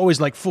hot, but it was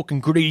always like fucking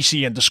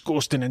greasy and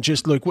disgusting and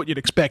just like what you'd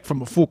expect from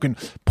a fucking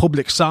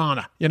public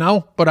sauna,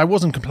 But I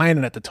wasn't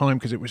complaining at the time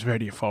because it was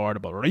very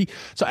affordable, right?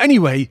 So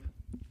anyway,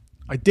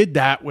 I did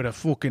that with a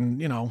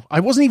fucking,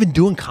 I wasn't even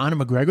doing Conor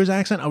McGregor's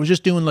accent. I was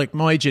just doing like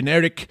my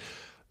generic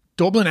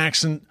Dublin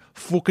accent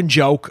fucking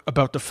joke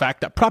about the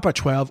fact that Proper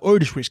 12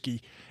 Irish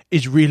whiskey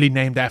is really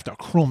named after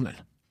Crumlin,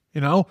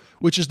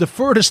 which is the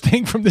furthest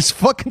thing from this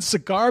fucking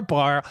cigar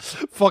bar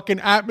fucking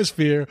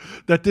atmosphere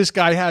that this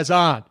guy has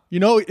on.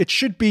 It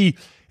should be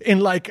in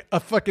like a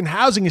fucking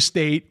housing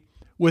estate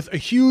with a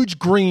huge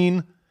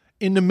green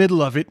in the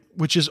middle of it,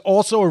 which is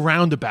also a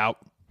roundabout.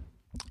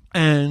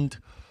 And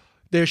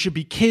there should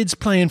be kids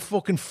playing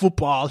fucking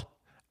football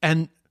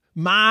and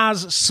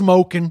mas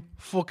smoking,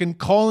 fucking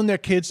calling their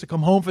kids to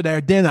come home for their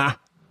dinner.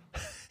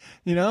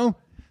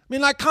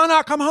 Like,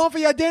 Conor, come home for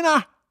your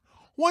dinner.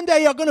 One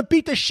day you're going to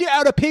beat the shit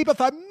out of people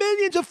for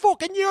millions of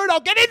fucking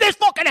euros. Get in this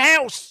fucking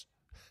house.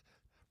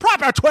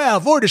 Proper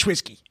 12 Irish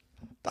whiskey.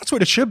 That's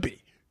what it should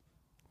be.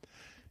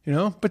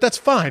 But that's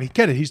fine.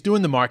 Get it. He's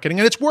doing the marketing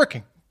and it's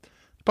working.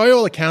 By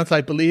all accounts,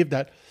 I believe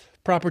that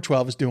Proper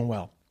 12 is doing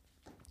well.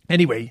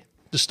 Anyway,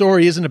 the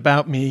story isn't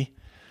about me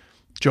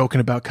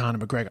joking about Conor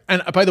McGregor.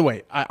 And by the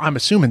way, I'm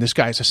assuming this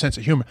guy has a sense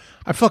of humor.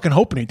 I'm fucking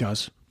hoping he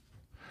does.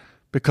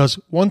 Because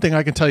one thing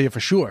I can tell you for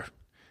sure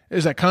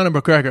is that Conor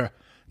McGregor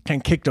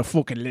can kick the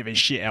fucking living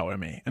shit out of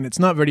me. And it's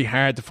not very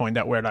hard to find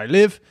out where I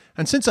live.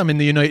 And since I'm in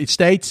the United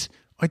States,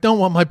 I don't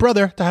want my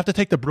brother to have to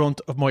take the brunt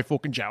of my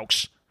fucking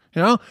jokes.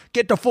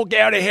 Get the fuck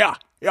out of here.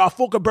 Your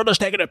fucking brother's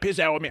taking a piss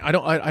out of me. I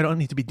don't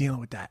need to be dealing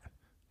with that.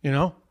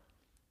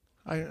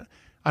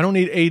 I don't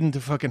need Aiden to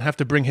fucking have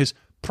to bring his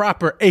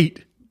proper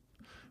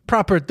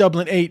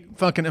Dublin 8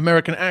 fucking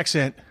American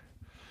accent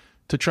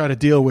to try to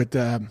deal with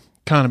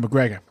Conor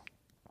McGregor.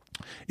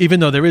 Even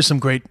though there is some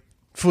great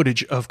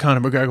footage of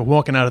Conor McGregor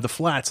walking out of the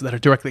flats that are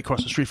directly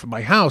across the street from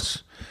my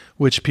house,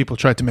 which people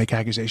tried to make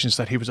accusations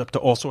that he was up to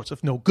all sorts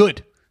of no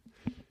good,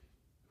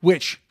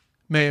 which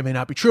may or may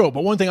not be true.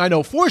 But one thing I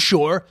know for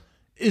sure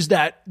is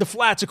that the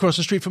flats across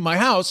the street from my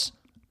house,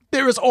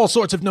 there is all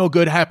sorts of no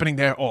good happening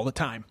there all the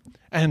time.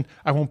 And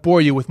I won't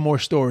bore you with more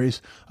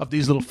stories of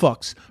these little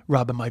fucks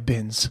robbing my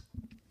bins.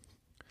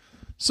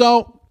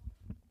 So,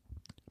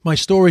 my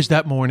stories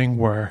that morning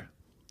were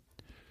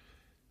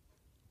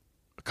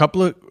a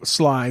couple of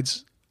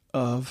slides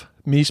of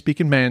me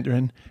speaking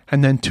Mandarin,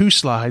 and then 2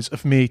 slides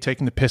of me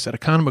taking the piss out of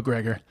Conor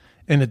McGregor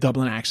in a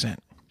Dublin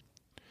accent.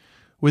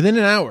 Within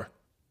an hour,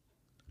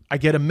 I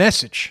get a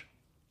message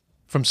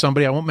from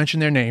somebody, I won't mention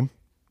their name,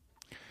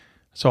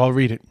 so I'll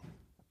read it.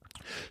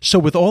 So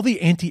with all the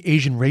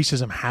anti-Asian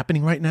racism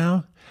happening right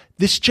now,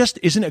 this just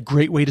isn't a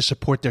great way to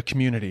support their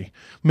community.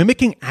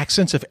 Mimicking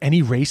accents of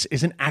any race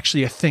isn't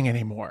actually a thing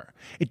anymore.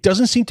 It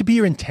doesn't seem to be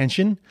your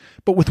intention,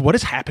 but with what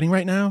is happening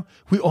right now,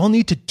 we all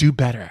need to do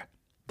better.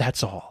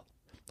 That's all.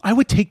 I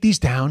would take these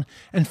down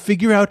and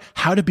figure out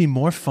how to be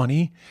more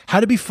funny, how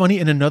to be funny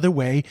in another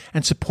way,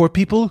 and support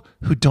people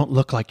who don't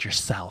look like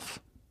yourself.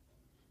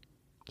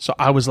 So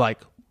I was like,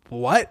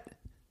 what?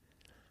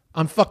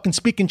 I'm fucking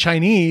speaking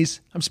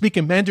Chinese. I'm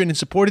speaking Mandarin in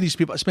support of these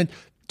people. I spent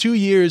 2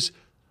 years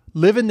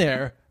living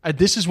there, and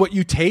this is what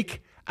you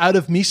take out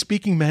of me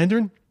speaking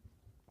Mandarin?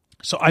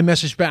 So I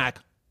messaged back,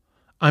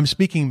 I'm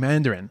speaking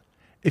Mandarin.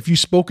 If you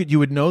spoke it, you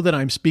would know that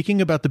I'm speaking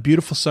about the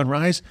beautiful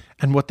sunrise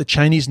and what the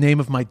Chinese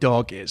name of my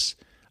dog is.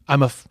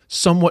 I'm a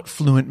somewhat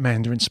fluent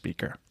Mandarin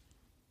speaker.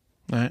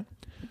 All right?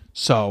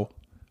 So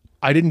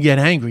I didn't get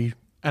angry,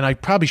 and I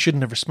probably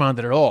shouldn't have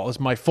responded at all. It's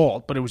my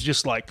fault, but it was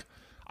just like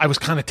I was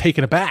kind of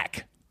taken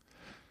aback.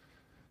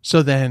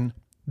 So then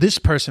this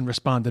person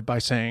responded by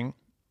saying,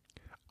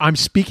 I'm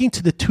speaking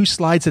to the 2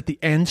 slides at the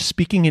end,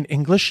 speaking in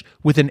English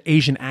with an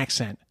Asian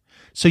accent.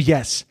 So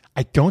yes,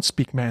 I don't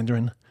speak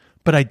Mandarin,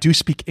 but I do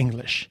speak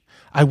English.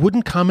 I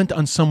wouldn't comment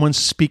on someone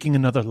speaking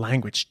another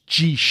language.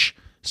 Geesh,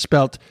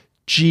 spelled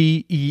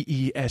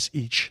Geesh.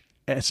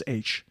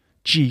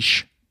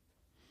 Geesh.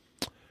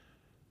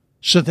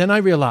 So then I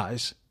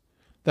realize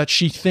that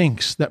she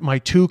thinks that my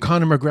 2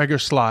 Conor McGregor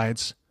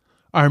slides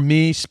are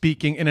me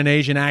speaking in an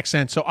Asian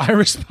accent. So I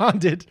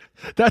responded,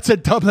 that's a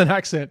Dublin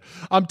accent.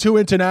 I'm too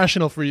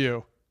international for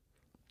you.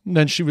 And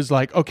then she was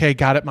like, okay,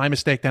 got it. My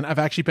mistake then. I've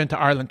actually been to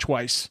Ireland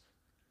twice.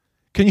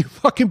 Can you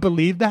fucking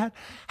believe that?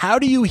 How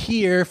do you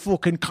hear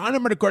fucking Conor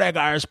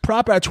McGregor's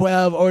Proper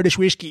 12 Irish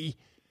whiskey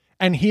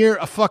and hear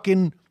a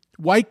fucking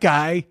white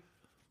guy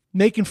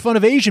making fun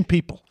of Asian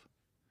people?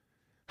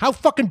 How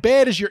fucking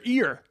bad is your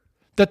ear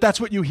that that's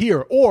what you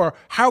hear? Or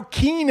how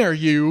keen are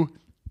you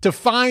to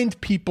find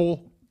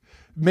people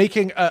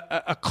making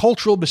a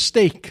cultural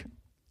mistake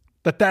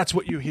that that's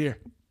what you hear?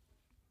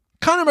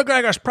 Conor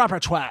McGregor's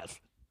Proper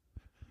 12.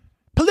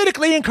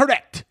 Politically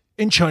incorrect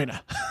in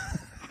China.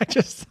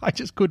 I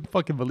just couldn't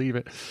fucking believe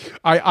it.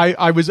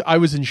 I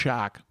was in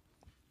shock.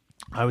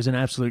 I was in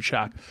absolute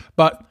shock.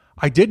 But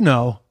I did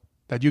know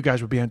that you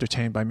guys would be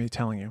entertained by me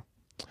telling you.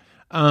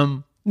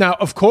 Now,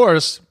 of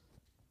course,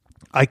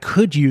 I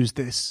could use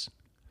this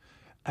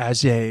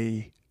as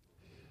a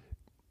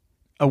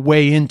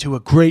way into a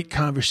great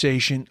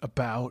conversation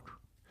about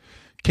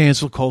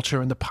cancel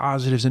culture and the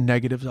positives and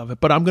negatives of it.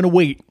 But I'm going to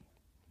wait.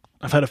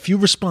 I've had a few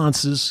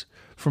responses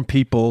from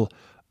people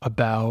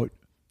about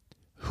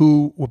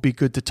who would be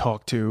good to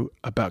talk to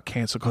about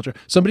cancel culture.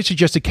 Somebody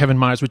suggested Kevin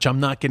Myers, which I'm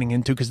not getting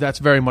into because that's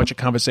very much a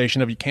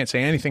conversation of you can't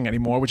say anything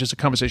anymore, which is a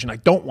conversation I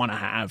don't want to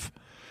have.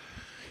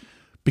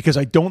 Because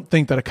I don't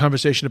think that a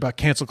conversation about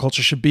cancel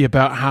culture should be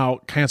about how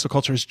cancel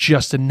culture is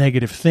just a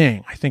negative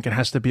thing. I think it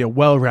has to be a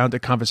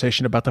well-rounded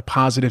conversation about the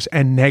positives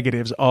and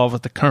negatives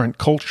of the current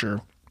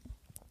culture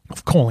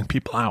of calling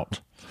people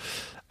out.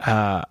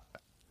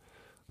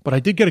 But I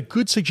did get a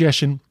good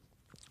suggestion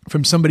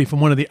from somebody from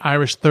one of the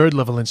Irish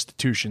third-level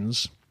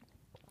institutions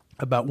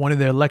about one of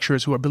their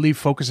lecturers who I believe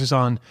focuses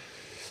on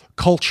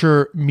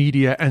culture,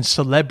 media, and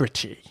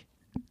celebrity.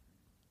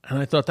 And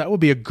I thought that would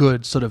be a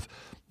good sort of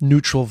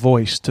neutral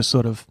voice to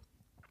sort of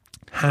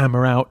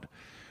hammer out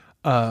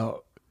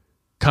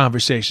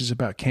conversations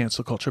about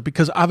cancel culture.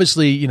 Because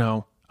obviously, you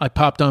know, I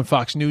popped on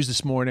Fox News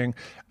this morning,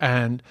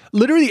 and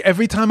literally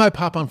every time I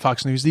pop on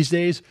Fox News these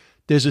days,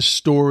 there's a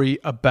story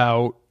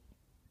about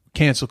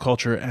cancel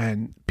culture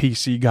and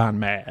PC gone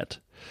mad.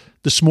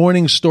 This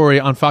morning's story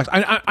on Fox,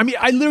 I mean,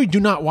 I literally do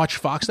not watch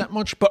Fox that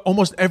much, but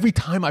almost every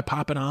time I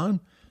pop it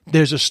on,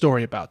 there's a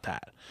story about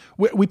that.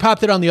 We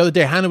popped it on the other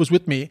day. Hannah was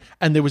with me,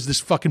 and there was this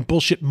fucking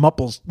bullshit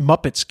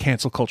Muppets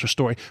cancel culture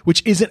story,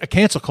 which isn't a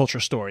cancel culture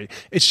story.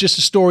 It's just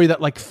a story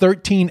that like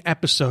 13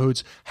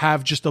 episodes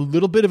have just a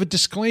little bit of a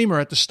disclaimer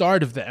at the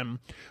start of them,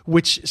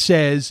 which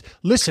says,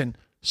 listen,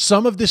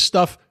 some of this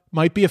stuff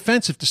might be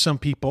offensive to some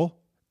people.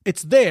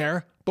 It's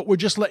there, but we're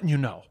just letting you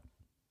know.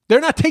 They're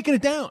not taking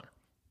it down.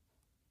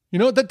 You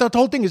know, the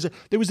whole thing is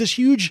there was this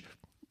huge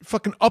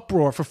fucking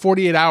uproar for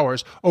 48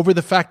 hours over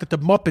the fact that the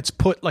Muppets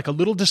put like a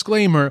little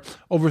disclaimer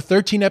over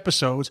 13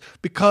 episodes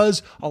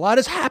because a lot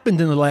has happened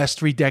in the last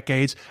 3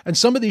 decades, and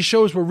some of these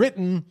shows were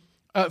written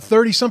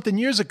 30-something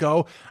years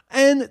ago,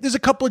 and there's a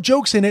couple of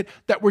jokes in it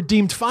that were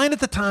deemed fine at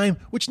the time,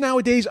 which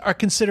nowadays are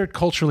considered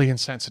culturally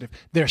insensitive.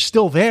 They're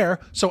still there,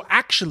 so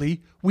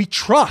actually we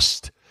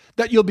trust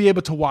that you'll be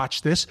able to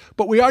watch this,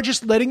 but we are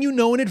just letting you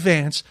know in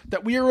advance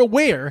that we are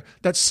aware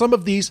that some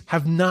of these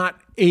have not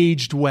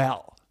aged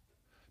well.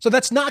 So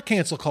that's not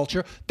cancel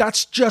culture.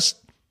 That's just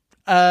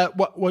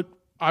what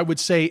I would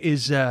say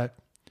is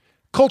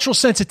cultural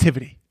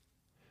sensitivity.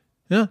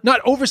 Yeah? Not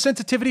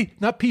oversensitivity,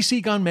 not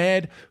PC gone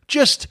mad,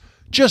 just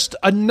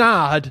a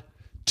nod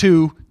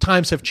to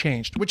times have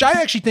changed, which I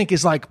actually think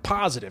is like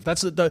positive.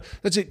 That's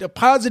the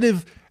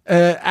positive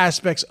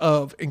aspects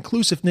of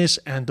inclusiveness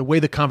and the way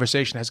the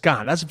conversation has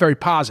gone. That's very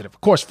positive.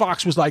 Of course,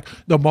 Fox was like,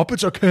 the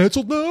Muppets are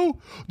canceled now?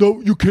 No,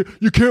 you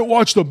can't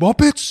watch the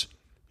Muppets?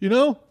 You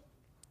know?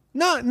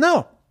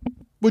 No.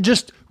 We're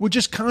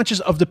just conscious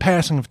of the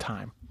passing of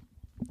time,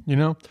 you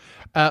know?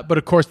 But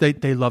of course,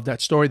 they love that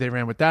story. They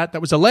ran with that.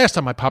 That was the last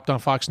time I popped on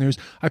Fox News.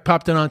 I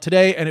popped it on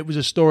today, and it was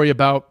a story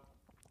about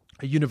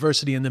a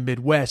university in the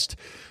Midwest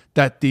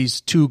that these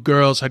two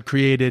girls had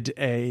created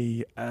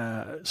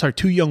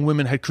two young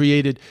women had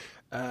created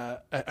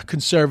a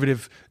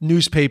conservative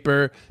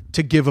newspaper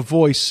to give a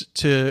voice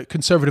to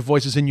conservative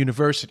voices in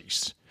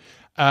universities,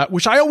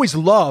 which I always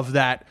love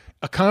that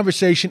a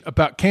conversation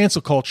about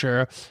cancel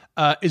culture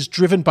is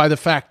driven by the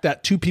fact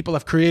that two people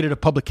have created a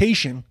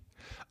publication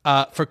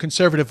for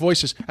conservative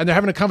voices, and they're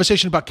having a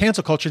conversation about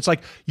cancel culture. It's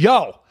like,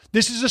 yo,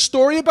 this is a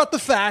story about the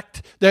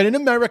fact that in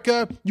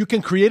America, you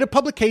can create a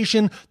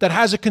publication that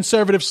has a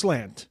conservative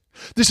slant.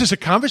 This is a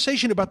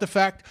conversation about the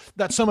fact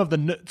that some of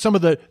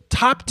the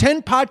top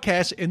 10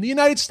 podcasts in the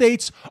United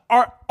States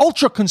are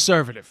ultra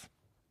conservative,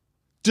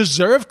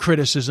 deserve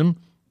criticism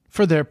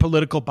for their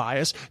political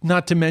bias,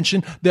 not to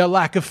mention their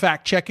lack of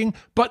fact checking,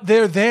 but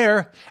they're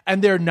there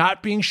and they're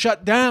not being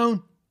shut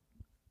down.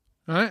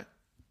 All right?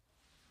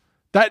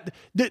 That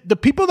the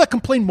people that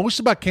complain most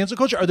about cancel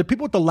culture are the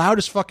people with the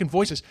loudest fucking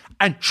voices.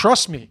 And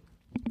trust me,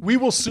 we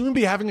will soon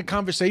be having a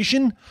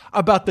conversation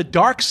about the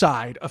dark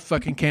side of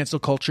fucking cancel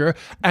culture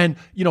and,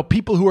 you know,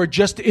 people who are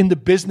just in the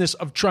business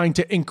of trying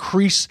to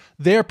increase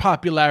their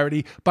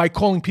popularity by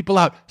calling people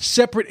out.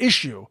 Separate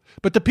issue.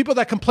 But the people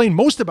that complain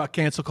most about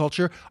cancel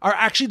culture are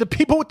actually the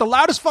people with the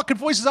loudest fucking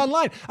voices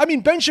online. I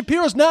mean, Ben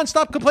Shapiro's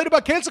nonstop complaint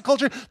about cancel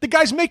culture. The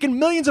guy's making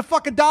millions of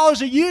fucking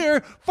dollars a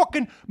year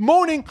fucking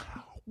moaning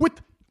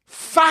with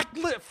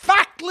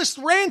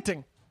factless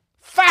ranting.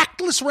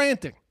 Factless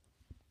ranting.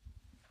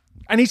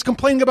 And he's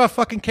complaining about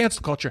fucking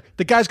cancel culture.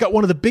 The guy's got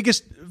one of the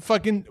biggest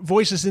fucking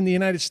voices in the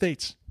United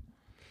States.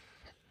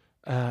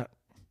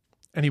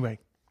 Anyway,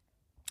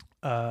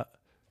 I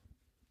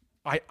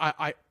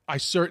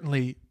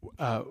certainly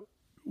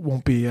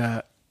won't be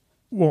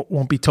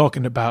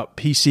talking about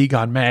PC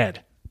gone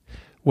mad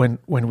when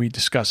we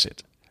discuss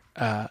it.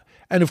 And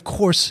of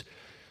course,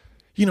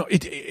 you know,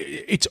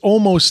 it's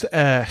almost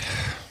a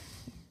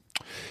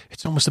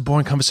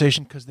boring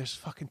conversation because there's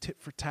fucking tit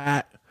for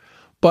tat.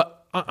 But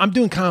I'm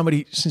doing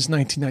comedy since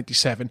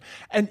 1997.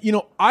 And, you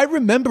know, I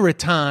remember a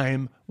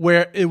time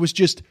where it was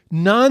just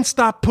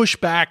nonstop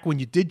pushback when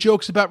you did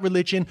jokes about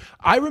religion.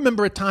 I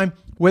remember a time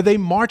where they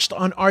marched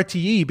on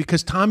RTE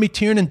because Tommy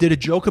Tiernan did a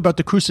joke about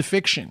the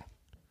crucifixion.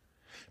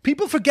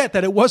 People forget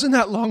that it wasn't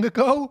that long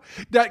ago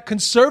that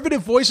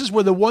conservative voices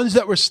were the ones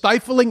that were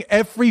stifling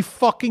every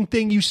fucking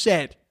thing you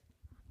said.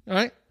 All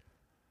right?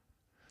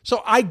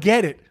 So I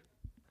get it.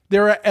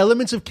 There are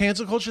elements of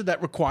cancel culture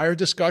that require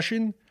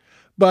discussion,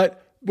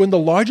 but when the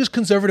largest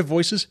conservative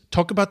voices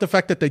talk about the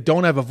fact that they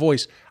don't have a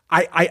voice,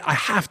 I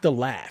have to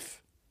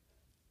laugh.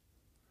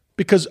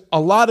 Because a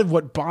lot of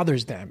what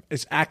bothers them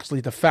is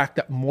actually the fact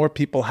that more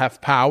people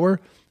have power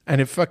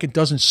and it fucking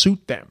doesn't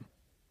suit them.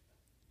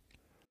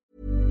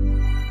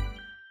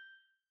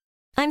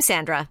 I'm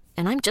Sandra,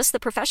 and I'm just the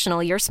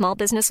professional your small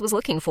business was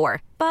looking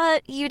for.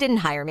 But you didn't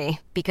hire me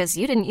because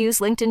you didn't use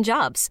LinkedIn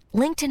Jobs.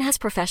 LinkedIn has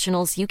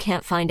professionals you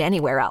can't find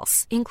anywhere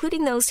else,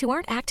 including those who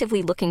aren't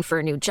actively looking for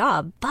a new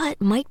job,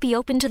 but might be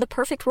open to the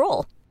perfect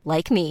role,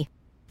 like me.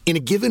 In a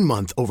given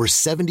month, over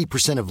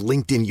 70% of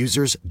LinkedIn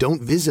users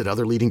don't visit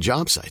other leading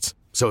job sites.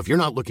 So if you're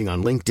not looking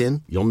on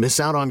LinkedIn, you'll miss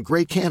out on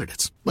great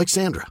candidates like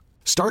Sandra.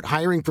 Start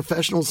hiring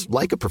professionals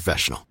like a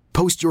professional.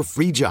 Post your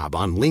free job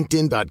on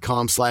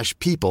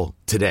linkedin.com/people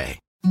today.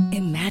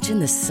 Imagine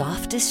the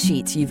softest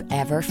sheets you've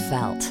ever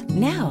felt.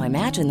 Now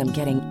imagine them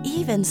getting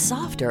even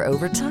softer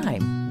over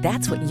time.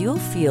 That's what you'll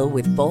feel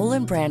with Boll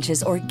 &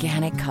 Branch's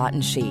organic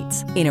cotton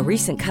sheets. In a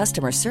recent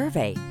customer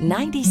survey,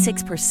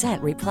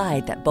 96%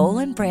 replied that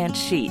Boll & Branch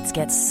sheets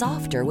get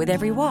softer with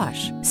every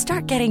wash.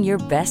 Start getting your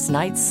best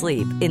night's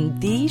sleep in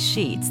these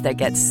sheets that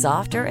get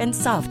softer and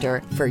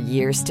softer for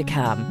years to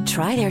come.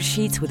 Try their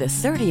sheets with a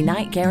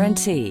 30-night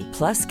guarantee.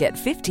 Plus, get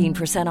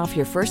 15% off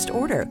your first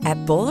order at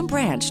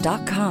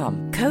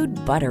bollandbranch.com. Code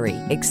BUTTERY.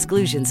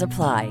 Exclusions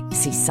apply.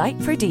 See site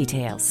for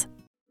details.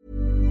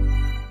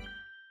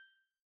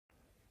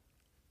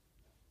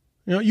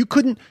 You know, you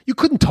couldn't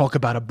talk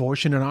about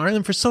abortion in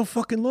Ireland for so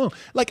fucking long.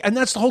 Like, and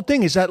that's the whole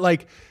thing, is that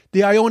like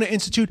the Iona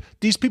Institute,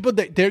 these people,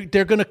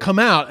 they're going to come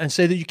out and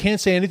say that you can't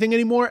say anything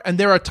anymore. And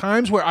there are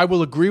times where I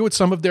will agree with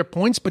some of their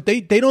points, but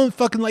they don't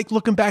fucking like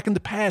looking back in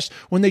the past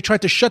when they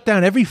tried to shut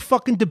down every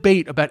fucking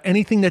debate about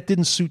anything that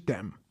didn't suit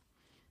them.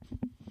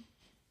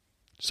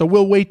 So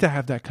we'll wait to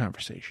have that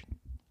conversation.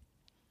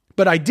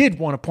 But I did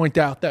want to point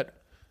out that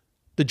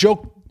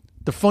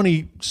the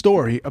funny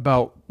story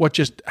about what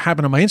just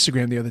happened on my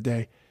Instagram the other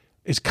day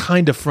is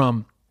kind of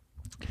from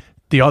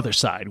the other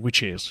side,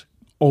 which is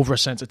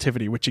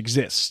oversensitivity, which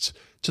exists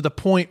to the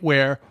point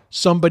where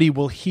somebody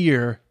will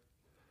hear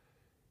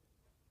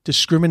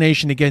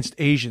discrimination against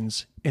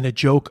Asians in a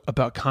joke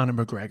about Conor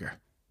McGregor.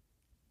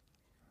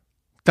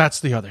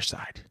 That's the other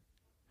side.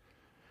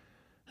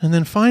 And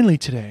then finally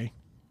today,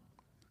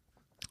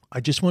 I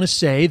just want to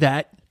say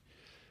that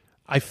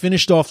I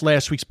finished off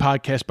last week's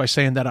podcast by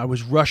saying that I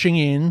was rushing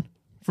in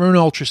for an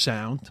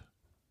ultrasound.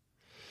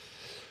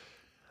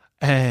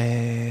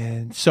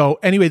 And so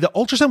anyway, the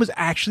ultrasound was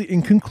actually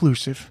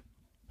inconclusive.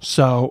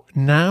 So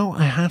now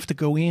I have to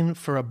go in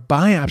for a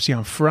biopsy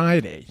on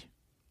Friday,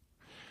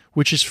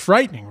 which is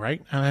frightening,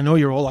 right? And I know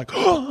you're all like,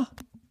 oh,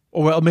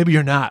 or well, maybe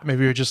you're not.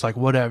 Maybe you're just like,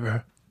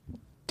 whatever.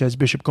 Des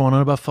Bishop going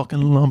on about fucking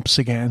lumps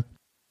again.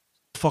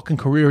 Fucking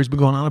career has been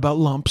going on about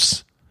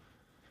lumps.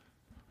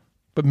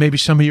 But maybe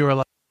some of you are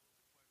like,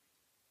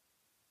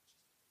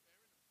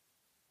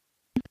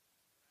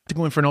 to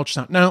go in for an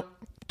ultrasound. Now,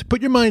 to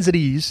put your minds at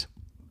ease,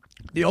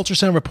 the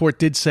ultrasound report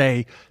did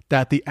say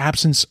that the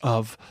absence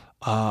of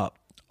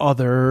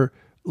other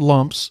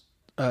lumps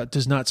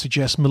does not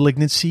suggest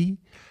malignancy.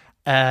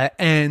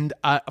 And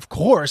of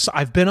course,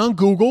 I've been on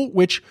Google,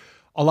 which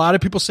a lot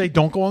of people say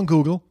don't go on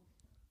Google.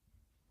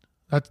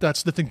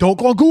 That's the thing. Don't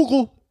go on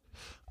Google.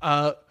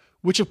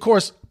 Which, of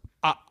course,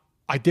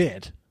 I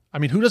did. I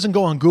mean, who doesn't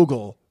go on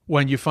Google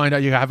when you find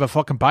out you have a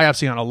fucking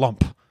biopsy on a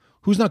lump?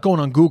 Who's not going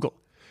on Google?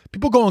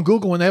 People go on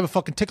Google when they have a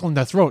fucking tickle in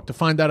their throat to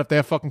find out if they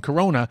have fucking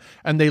corona,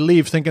 and they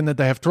leave thinking that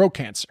they have throat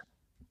cancer.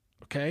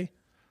 Okay?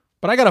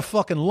 But I got a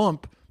fucking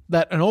lump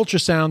that an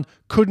ultrasound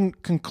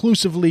couldn't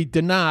conclusively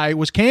deny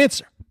was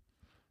cancer.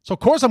 So,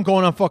 of course, I'm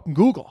going on fucking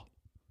Google.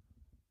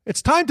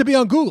 It's time to be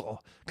on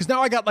Google, because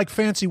now I got like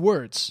fancy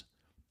words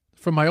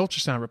from my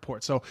ultrasound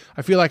report. So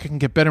I feel like I can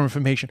get better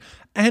information.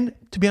 And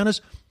to be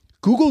honest,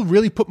 Google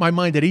really put my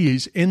mind at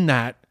ease in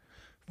that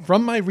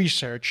from my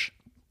research,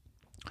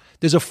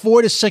 there's a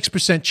 4 to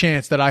 6%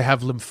 chance that I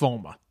have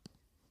lymphoma,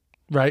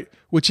 right?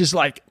 Which is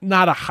like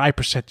not a high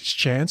percentage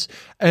chance.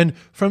 And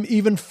from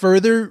even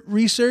further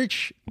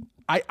research,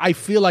 I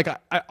feel like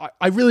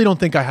I really don't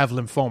think I have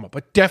lymphoma.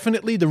 But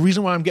definitely the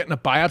reason why I'm getting a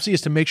biopsy is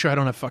to make sure I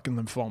don't have fucking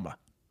lymphoma,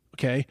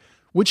 okay?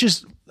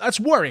 That's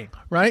worrying,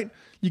 right?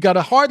 You got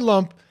a hard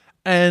lump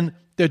and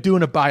they're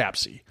doing a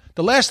biopsy.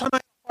 The last time I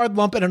had a hard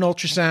lump at an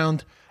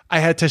ultrasound, I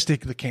had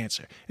testicular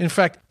cancer. In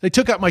fact, they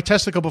took out my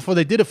testicle before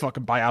they did a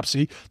fucking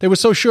biopsy. They were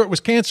so sure it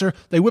was cancer,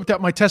 they whipped out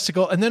my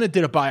testicle and then it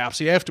did a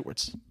biopsy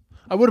afterwards.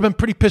 I would have been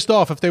pretty pissed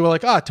off if they were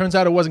like, it turns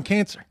out it wasn't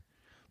cancer.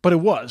 But it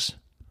was.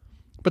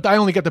 But I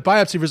only got the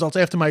biopsy results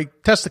after my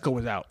testicle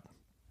was out.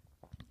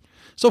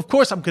 So of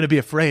course I'm going to be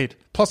afraid.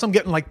 Plus I'm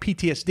getting like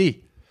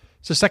PTSD.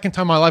 It's the second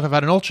time in my life I've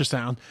had an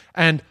ultrasound.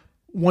 And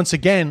once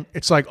again,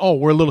 it's like,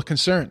 we're a little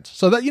concerned.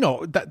 So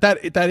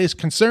that, that is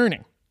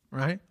concerning,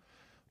 right?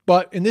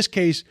 But in this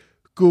case,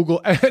 Google,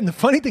 and the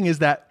funny thing is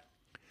that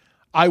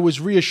I was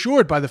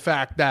reassured by the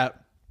fact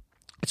that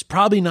it's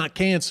probably not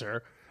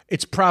cancer.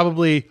 It's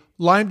probably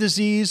Lyme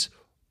disease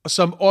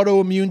some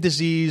autoimmune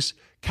disease,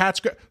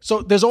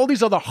 so there's all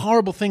these other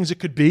horrible things it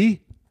could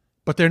be,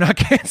 but they're not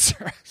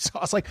cancer. So I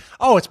was like,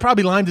 oh, it's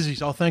probably Lyme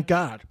disease. Oh, thank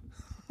God.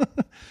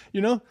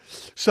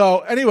 So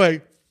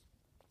anyway,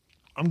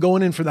 I'm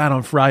going in for that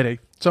on Friday.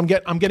 So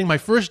I'm getting my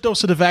first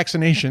dose of the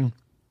vaccination,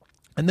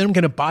 and then I'm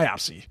getting a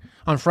biopsy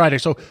on Friday.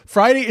 So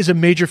Friday is a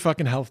major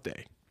fucking health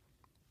day,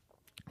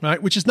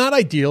 right? Which is not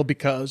ideal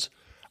because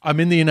I'm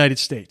in the United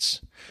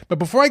States. But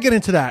before I get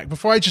into that,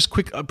 before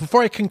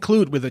I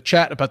conclude with a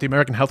chat about the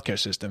American healthcare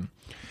system,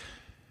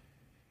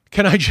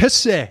 can I just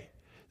say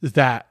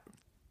that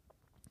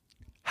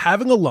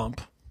having a lump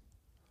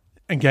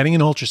and getting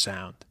an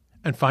ultrasound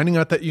and finding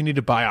out that you need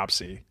a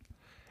biopsy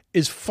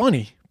is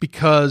funny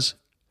because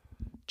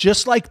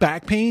just like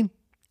back pain,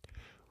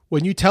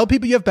 when you tell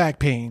people you have back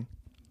pain,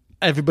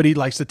 everybody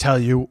likes to tell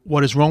you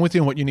what is wrong with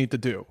you and what you need to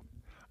do.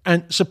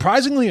 And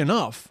surprisingly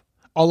enough,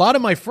 a lot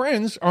of my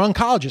friends are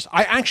oncologists.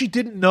 I actually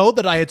didn't know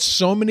that I had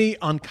so many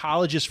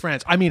oncologist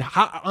friends. I mean,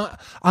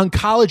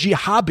 oncology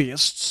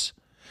hobbyists,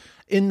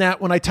 in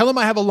that when I tell them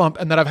I have a lump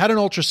and that I've had an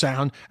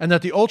ultrasound and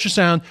that the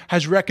ultrasound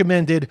has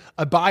recommended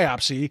a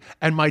biopsy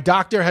and my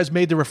doctor has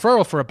made the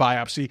referral for a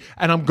biopsy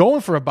and I'm going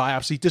for a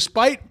biopsy,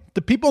 despite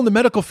the people in the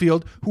medical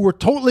field who were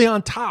totally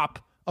on top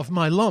of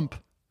my lump.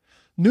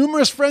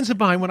 Numerous friends of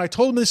mine, when I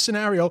told them this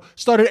scenario,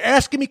 started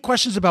asking me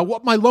questions about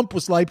what my lump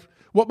was like,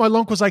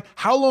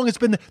 how long it's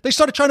been. They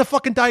started trying to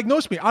fucking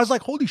diagnose me. I was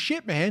like, holy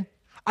shit, man.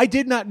 I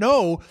did not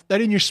know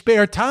that in your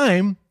spare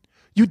time,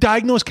 you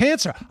diagnose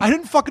cancer. I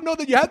didn't fucking know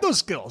that you had those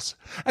skills.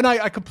 And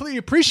I completely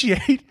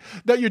appreciate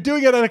that you're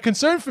doing it out of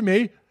concern for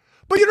me,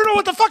 but you don't know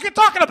what the fuck you're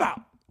talking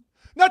about.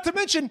 Not to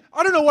mention,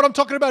 I don't know what I'm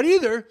talking about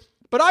either,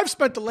 but I've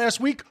spent the last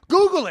week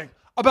Googling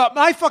about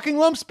my fucking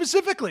lump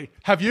specifically.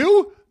 Have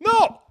you?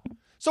 No.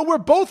 So we're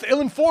both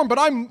ill-informed, but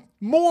I'm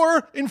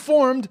more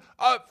informed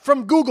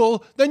from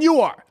Google than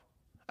you are.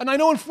 And I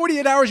know in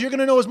 48 hours you're going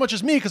to know as much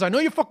as me because I know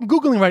you're fucking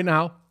Googling right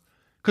now.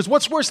 Because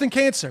what's worse than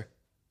cancer?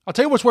 I'll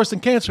tell you what's worse than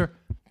cancer.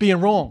 Being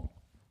wrong.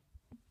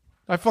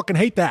 I fucking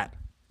hate that.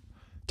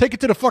 Take it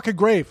to the fucking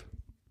grave.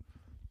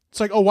 It's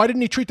like, oh, why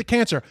didn't he treat the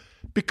cancer?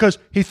 Because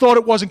he thought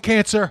it wasn't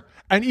cancer,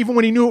 and even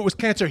when he knew it was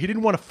cancer, he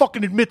didn't want to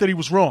fucking admit that he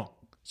was wrong.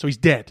 So he's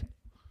dead.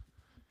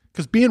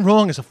 Because being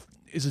wrong is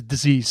a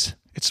disease.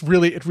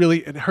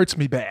 It hurts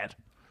me bad.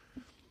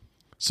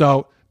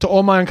 So to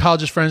all my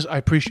oncologist friends, I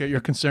appreciate your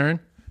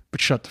concern,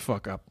 but shut the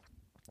fuck up.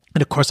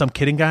 And of course, I'm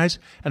kidding, guys,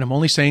 and I'm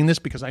only saying this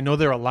because I know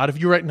there are a lot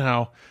of you right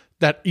now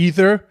that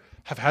either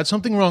have had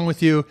something wrong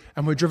with you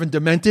and were driven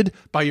demented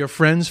by your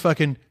friends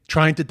fucking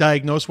trying to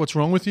diagnose what's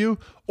wrong with you,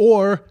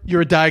 or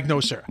you're a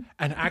diagnoser.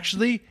 And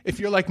actually, if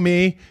you're like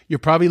me, you're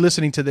probably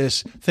listening to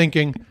this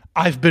thinking,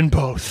 I've been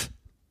both.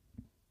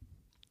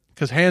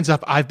 Because hands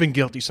up, I've been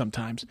guilty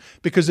sometimes.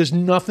 Because there's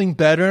nothing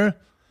better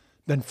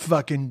than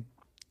fucking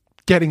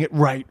getting it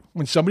right.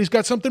 When somebody's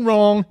got something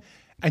wrong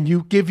and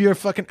you give your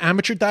fucking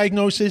amateur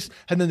diagnosis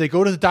and then they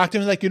go to the doctor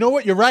and they're like, you know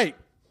what, you're right.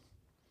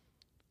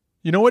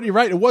 You know what, you're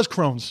right, it was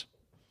Crohn's.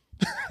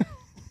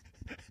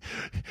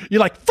 You're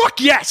like, fuck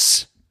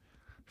yes!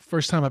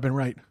 First time I've been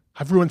right.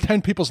 I've ruined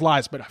 10 people's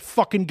lives, but I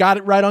fucking got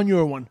it right on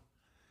your one.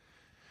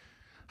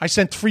 I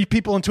sent 3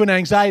 people into an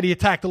anxiety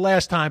attack the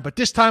last time, but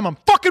this time I'm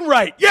fucking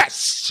right.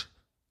 Yes!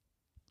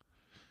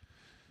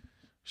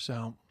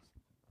 So,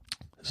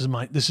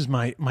 this is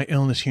my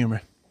illness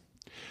humor.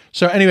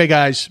 So anyway,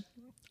 guys,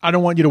 I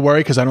don't want you to worry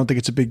because I don't think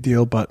it's a big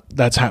deal, but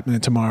that's happening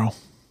tomorrow.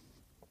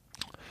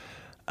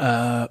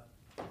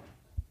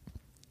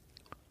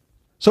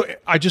 So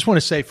I just want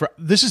to say,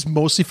 this is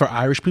mostly for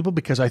Irish people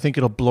because I think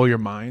it'll blow your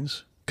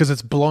minds, because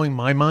it's blowing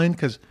my mind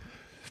because,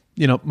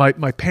 you know,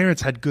 my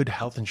parents had good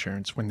health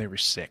insurance when they were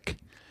sick,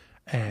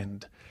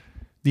 and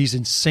these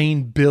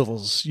insane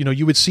bills, you know,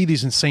 you would see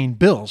these insane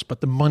bills,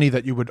 but the money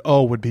that you would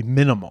owe would be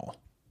minimal.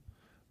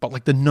 But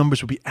like the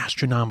numbers would be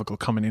astronomical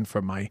coming in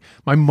for my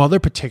mother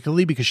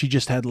particularly, because she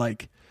just had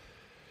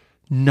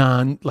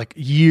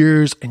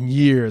years and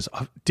years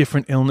of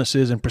different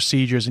illnesses and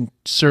procedures and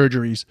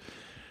surgeries.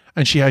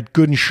 And she had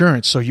good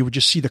insurance, so you would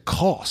just see the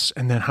costs,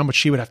 and then how much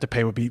she would have to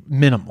pay would be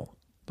minimal,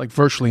 like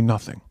virtually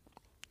nothing.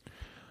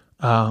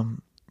 But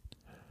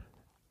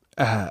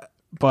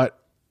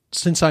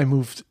since I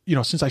moved,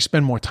 since I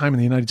spend more time in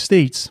the United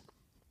States,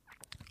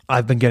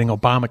 I've been getting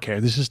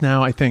Obamacare. This is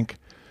now, I think,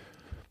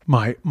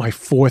 my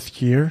 4th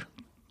year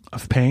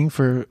of paying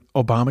for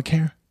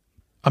Obamacare.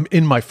 I'm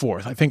in my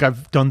 4th. I think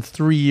I've done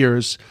 3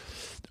 years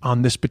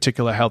on this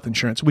particular health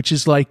insurance, which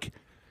is like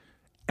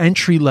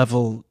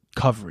entry-level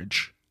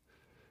coverage.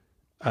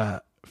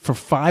 For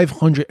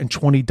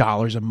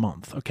 $520 a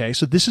month. Okay.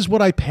 So this is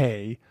what I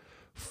pay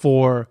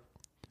for,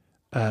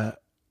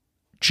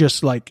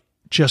 just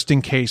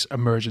in case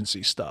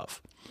emergency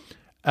stuff.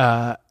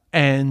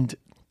 And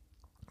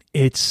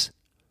it's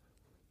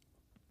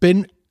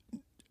been,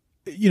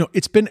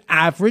 it's been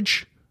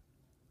average,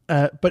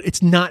 but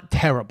it's not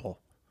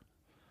terrible,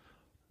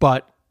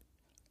 but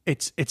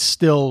it's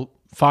still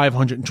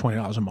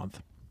 $520 a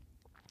month.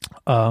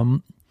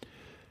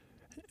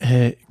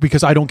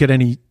 Because I don't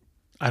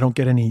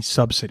get any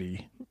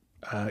subsidy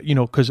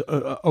because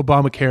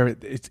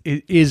Obamacare,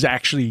 it is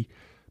actually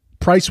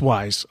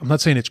price-wise, I'm not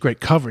saying it's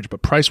great coverage,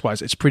 but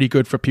price-wise, it's pretty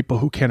good for people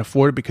who can't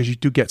afford it because you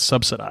do get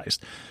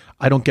subsidized.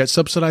 I don't get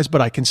subsidized,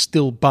 but I can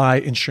still buy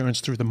insurance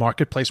through the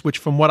marketplace, which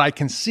from what I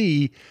can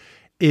see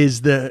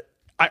is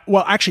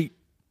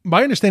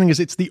my understanding is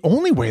it's the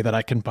only way that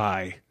I can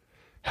buy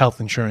health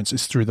insurance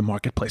is through the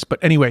marketplace.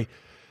 But anyway,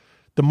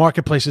 the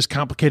marketplace is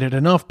complicated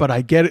enough, but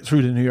I get it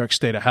through the New York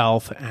State of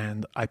Health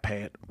and I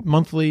pay it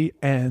monthly,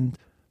 and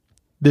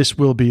this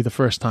will be the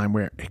first time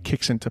where it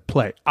kicks into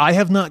play. I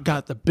have not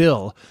got the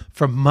bill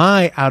for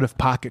my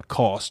out-of-pocket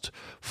cost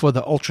for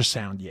the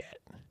ultrasound yet.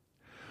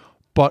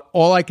 But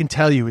all I can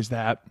tell you is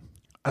that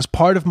as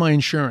part of my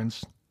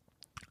insurance,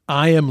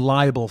 I am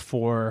liable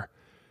for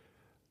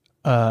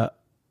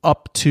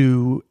up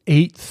to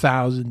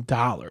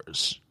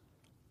 $8,000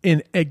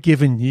 in a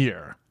given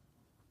year.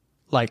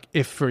 Like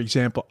if, for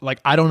example,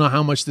 I don't know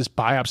how much this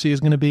biopsy is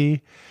going to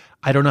be.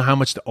 I don't know how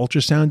much the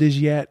ultrasound is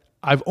yet.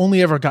 I've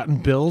only ever gotten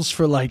bills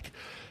for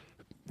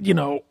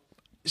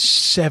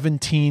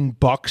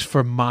 $17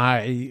 for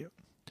my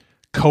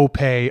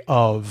copay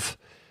of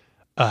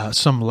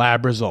some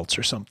lab results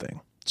or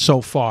something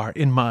so far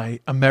in my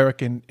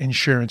American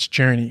insurance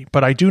journey.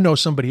 But I do know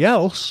somebody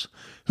else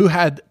who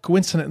had,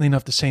 coincidentally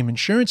enough, the same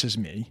insurance as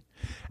me,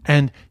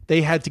 and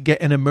they had to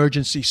get an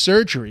emergency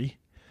surgery.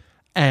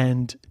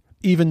 And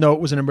even though it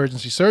was an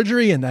emergency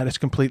surgery and that is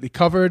completely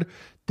covered,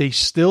 they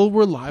still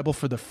were liable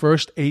for the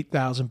first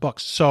 $8,000.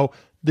 So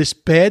this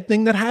bad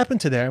thing that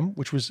happened to them,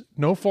 which was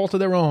no fault of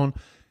their own,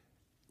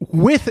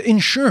 with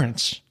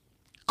insurance,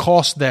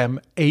 cost them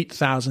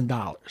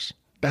 $8,000.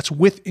 That's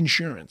with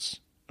insurance.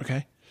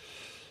 Okay.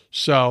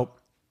 So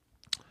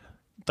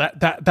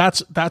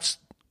that's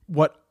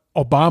what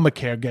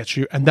Obamacare gets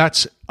you. And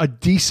that's a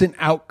decent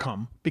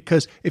outcome,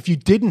 because if you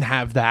didn't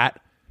have that,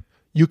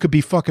 you could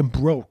be fucking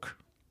broke.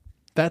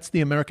 That's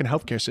the American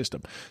healthcare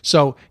system.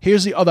 So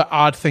here's the other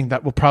odd thing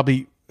that will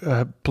probably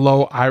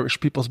blow Irish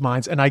people's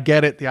minds. And I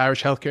get it. The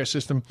Irish healthcare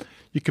system,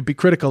 you could be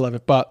critical of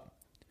it. But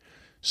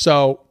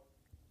so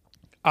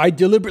I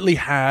deliberately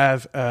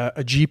have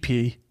a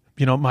GP.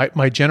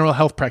 My general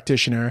health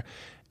practitioner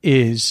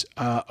is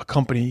a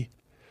company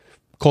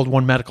called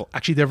One Medical.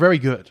 Actually, they're very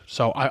good.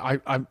 So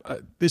I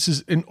this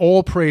is in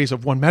all praise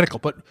of One Medical,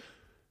 but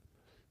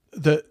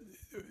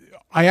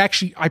I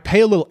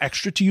pay a little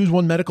extra to use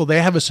One Medical.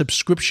 They have a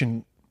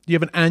subscription. You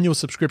have an annual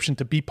subscription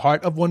to be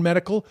part of One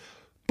Medical,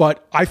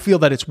 but I feel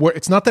that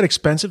it's not that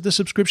expensive, the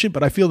subscription,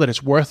 but I feel that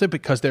it's worth it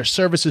because their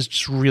service is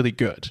just really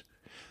good.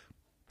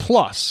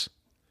 Plus,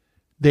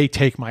 they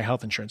take my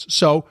health insurance.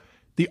 So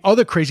the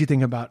other crazy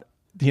thing about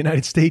the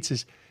United States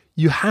is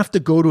you have to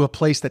go to a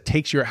place that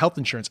takes your health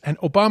insurance. And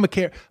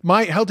Obamacare,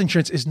 my health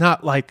insurance is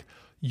not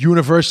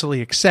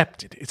universally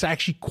accepted. It's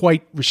actually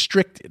quite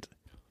restricted.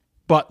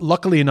 But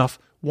luckily enough,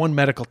 One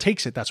Medical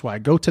takes it. That's why I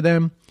go to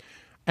them,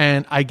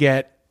 and I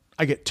get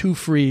 2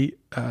 free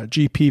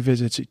GP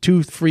visits,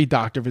 2 free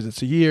doctor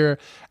visits a year.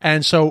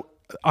 And so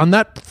on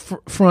that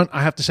front,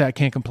 I have to say I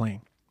can't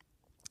complain.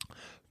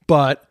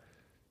 But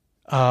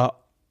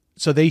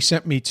so they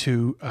sent me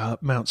to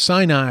Mount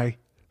Sinai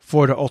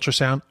for the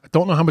ultrasound. I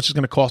don't know how much it's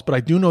going to cost, but I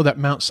do know that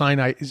Mount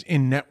Sinai is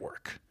in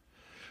network.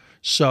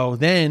 So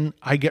then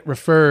I get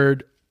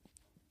referred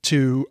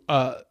to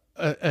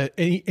an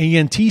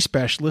ENT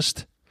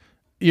specialist,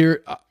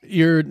 ear,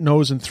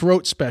 nose, and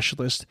throat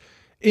specialist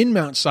in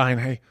Mount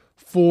Sinai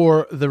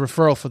for the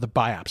referral for the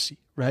biopsy,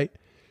 right?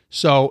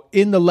 So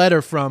in the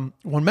letter from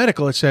One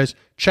Medical, it says,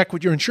 check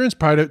with your insurance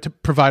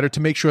provider to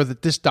make sure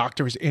that this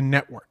doctor is in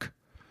network.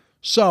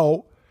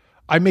 So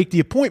I make the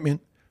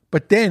appointment,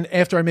 but then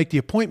after I make the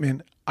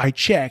appointment, I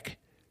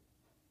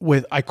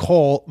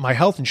call my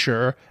health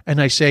insurer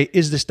and I say,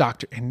 is this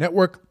doctor in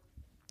network?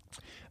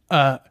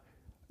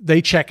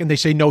 They check and they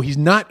say, no, he's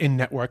not in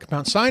network.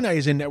 Mount Sinai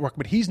is in network,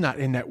 but he's not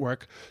in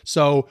network.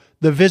 So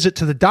the visit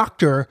to the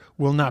doctor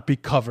will not be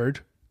covered.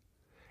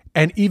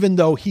 And even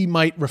though he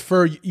might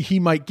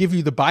give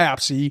you the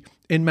biopsy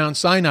in Mount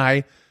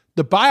Sinai,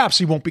 the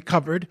biopsy won't be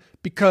covered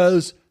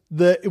because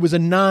it was a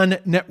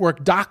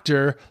non-network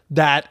doctor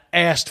that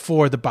asked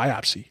for the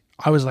biopsy.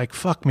 I was like,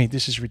 fuck me,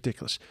 this is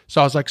ridiculous.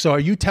 So I was like, so are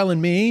you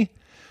telling me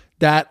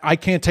that I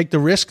can't take the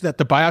risk that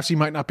the biopsy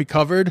might not be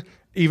covered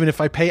even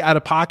if I pay out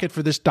of pocket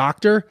for this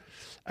doctor?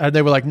 And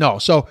they were like, no.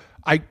 So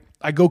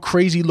I go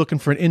crazy looking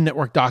for an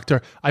in-network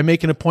doctor. I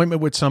make an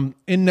appointment with some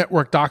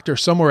in-network doctor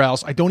somewhere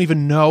else. I don't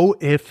even know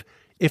if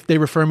they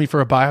refer me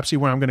for a biopsy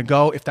where I'm going to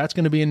go, if that's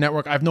going to be in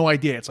network. I have no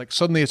idea. It's like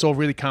suddenly it's all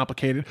really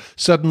complicated.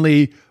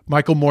 Suddenly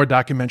Michael Moore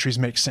documentaries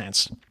make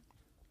sense.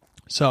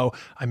 So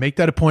I make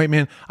that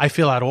appointment. I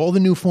fill out all the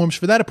new forms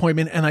for that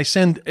appointment, and I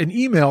send an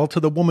email to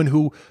the woman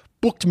who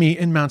booked me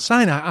in Mount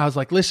Sinai. I was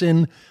like,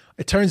 listen,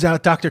 it turns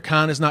out Dr.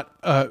 Khan is not,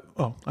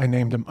 I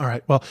named him. All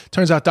right. Well, it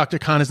turns out Dr.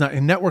 Khan is not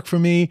in network for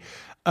me.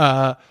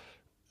 So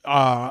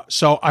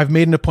I've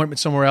made an appointment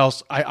somewhere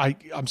else.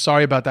 I'm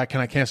sorry about that. Can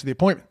I cancel the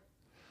appointment?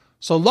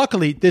 So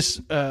luckily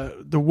the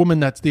woman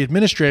that's the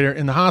administrator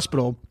in the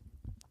hospital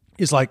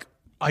is like,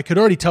 I could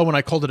already tell when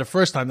I called her the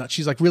first time that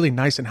she's like really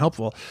nice and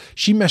helpful.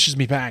 She messages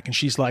me back and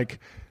she's like,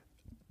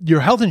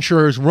 your health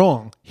insurer is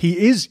wrong.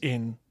 He is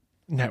in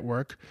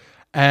network,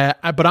 but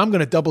I'm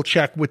going to double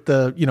check with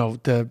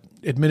the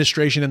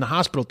administration in the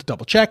hospital to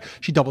double check.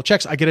 She double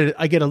checks. I get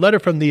a letter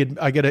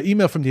I get an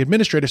email from the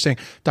administrator saying,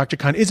 Dr.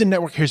 Khan is in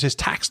network. Here's his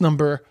tax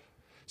number.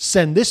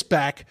 Send this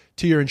back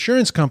to your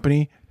insurance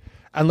company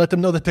and let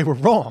them know that they were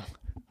wrong.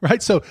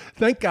 Right? So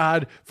thank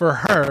God for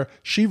her.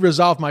 She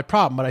resolved my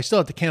problem, but I still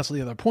have to cancel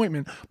the other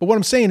appointment. But what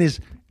I'm saying is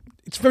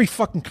it's very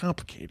fucking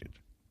complicated.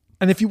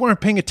 And if you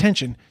weren't paying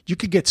attention, you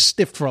could get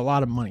stiffed for a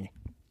lot of money.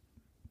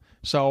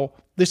 So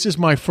this is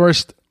my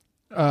first,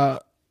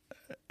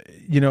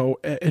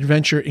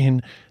 adventure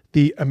in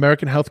the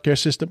American healthcare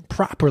system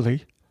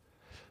properly.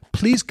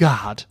 Please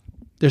God,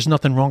 there's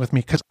nothing wrong with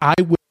me because I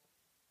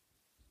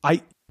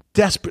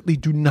desperately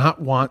do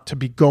not want to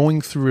be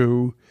going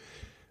through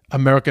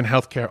American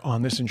healthcare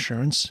on this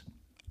insurance.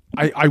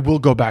 I will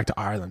go back to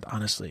Ireland,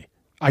 honestly.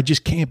 I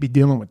just can't be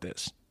dealing with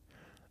this.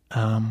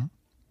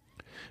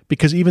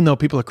 Because even though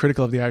people are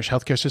critical of the Irish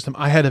healthcare system,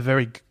 I had a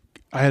very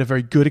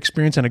good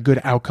experience and a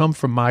good outcome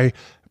from my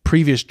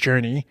previous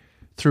journey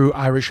through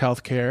Irish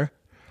healthcare,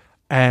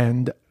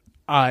 and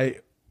I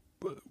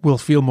will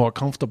feel more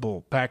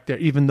comfortable back there.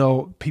 Even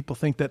though people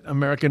think that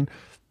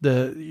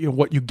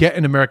what you get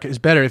in America is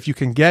better if you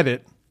can get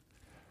it,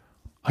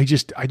 I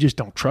just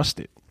don't trust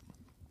it.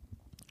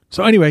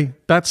 So anyway,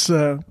 that's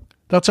our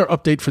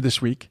update for this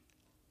week.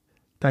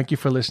 Thank you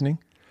for listening.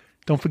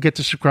 Don't forget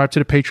to subscribe to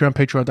the Patreon,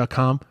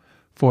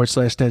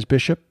 patreon.com/Des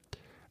Bishop.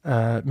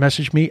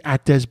 Message me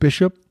at Des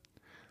Bishop.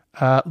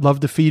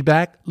 Love the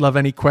feedback. Love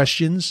any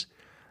questions.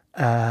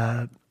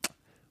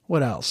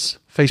 What else?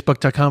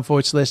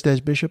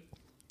 Facebook.com/Des Bishop.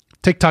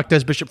 TikTok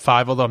Des Bishop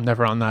 5, although I'm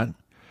never on that.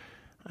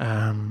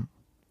 And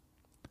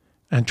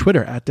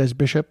Twitter at Des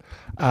Bishop.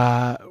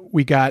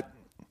 We got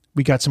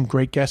some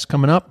great guests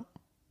coming up.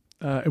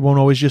 It won't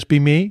always just be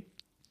me.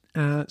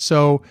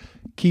 So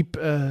keep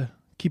on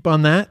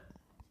that.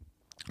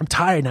 I'm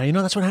tired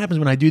now. That's what happens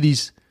when I do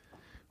these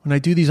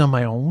on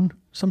my own.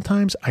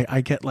 Sometimes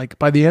I get like,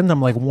 by the end,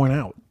 I'm like worn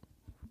out.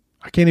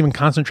 I can't even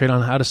concentrate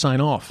on how to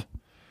sign off.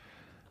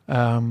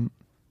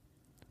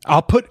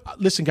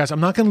 Listen guys, I'm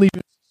not going to leave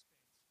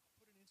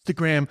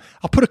Instagram.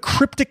 I'll put a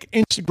cryptic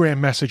Instagram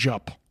message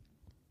up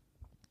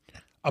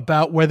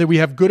about whether we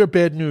have good or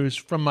bad news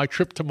from my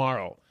trip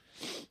tomorrow.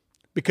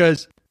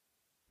 Because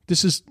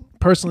this is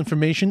personal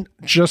information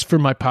just for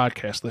my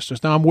podcast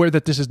listeners. Now, I'm aware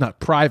that this is not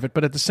private,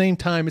 but at the same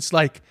time, it's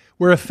like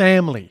we're a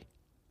family.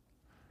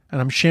 And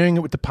I'm sharing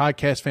it with the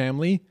podcast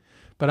family,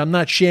 but I'm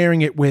not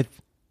sharing it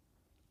with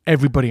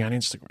everybody on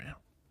Instagram.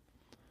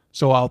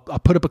 So I'll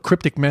put up a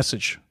cryptic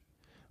message,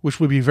 which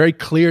will be very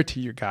clear to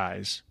you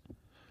guys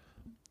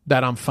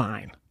that I'm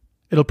fine.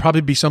 It'll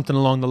probably be something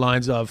along the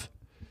lines of,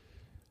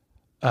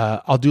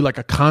 I'll do like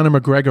a Conor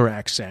McGregor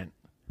accent,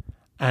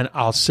 and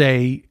I'll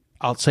say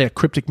a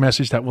cryptic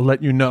message that will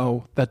let you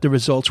know that the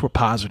results were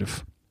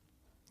positive.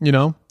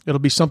 It'll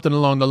be something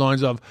along the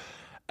lines of,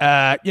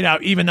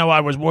 even though I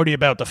was worried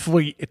about the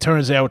fleet, it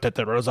turns out that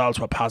the results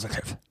were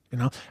positive,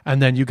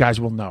 and then you guys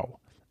will know.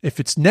 If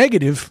it's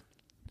negative,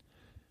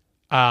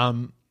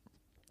 I'll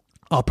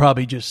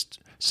probably just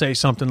say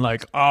something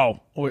like,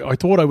 oh, I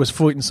thought I was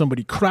fighting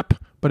somebody crap,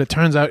 but it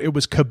turns out it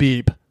was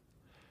Khabib.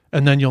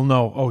 And then you'll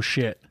know, oh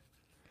shit,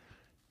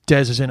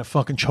 Des is in a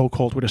fucking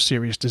chokehold with a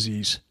serious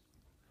disease.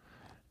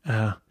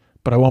 But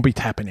I won't be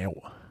tapping out.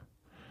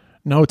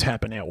 No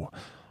tapping out.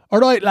 All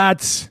right,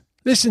 lads.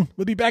 Listen,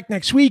 we'll be back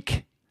next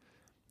week.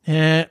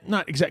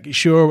 Not exactly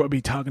sure what we'll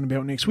be talking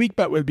about next week,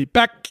 but we'll be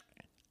back.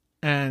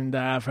 And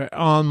for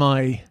all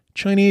my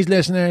Chinese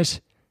listeners,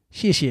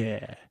 谢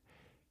谢，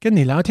跟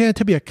你聊天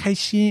特别开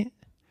心。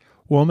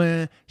我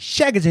们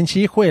下个星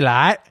期会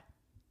来，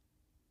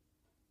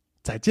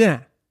再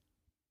见。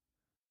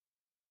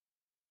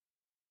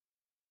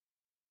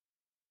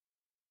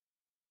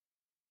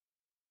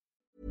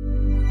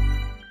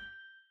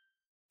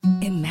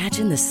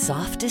Imagine the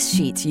softest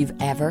sheets you've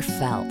ever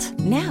felt.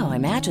 Now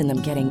imagine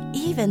them getting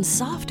even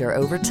softer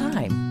over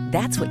time.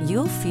 That's what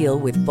you'll feel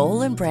with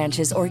Boll &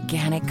 Branch's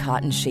organic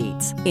cotton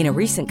sheets. In a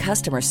recent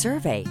customer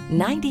survey,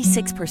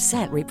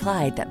 96%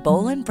 replied that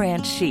Boll &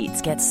 Branch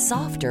sheets get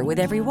softer with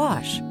every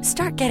wash.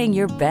 Start getting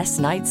your best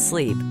night's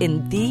sleep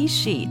in these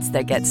sheets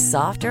that get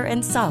softer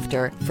and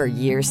softer for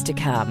years to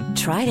come.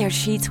 Try their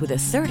sheets with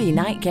a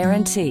 30-night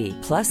guarantee.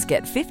 Plus,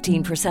 get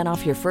 15%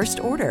 off your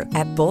first order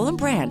at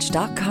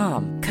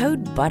bollandbranch.com.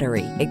 Code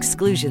BUTTERY.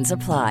 Exclusions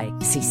apply.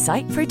 See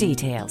site for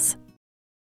details.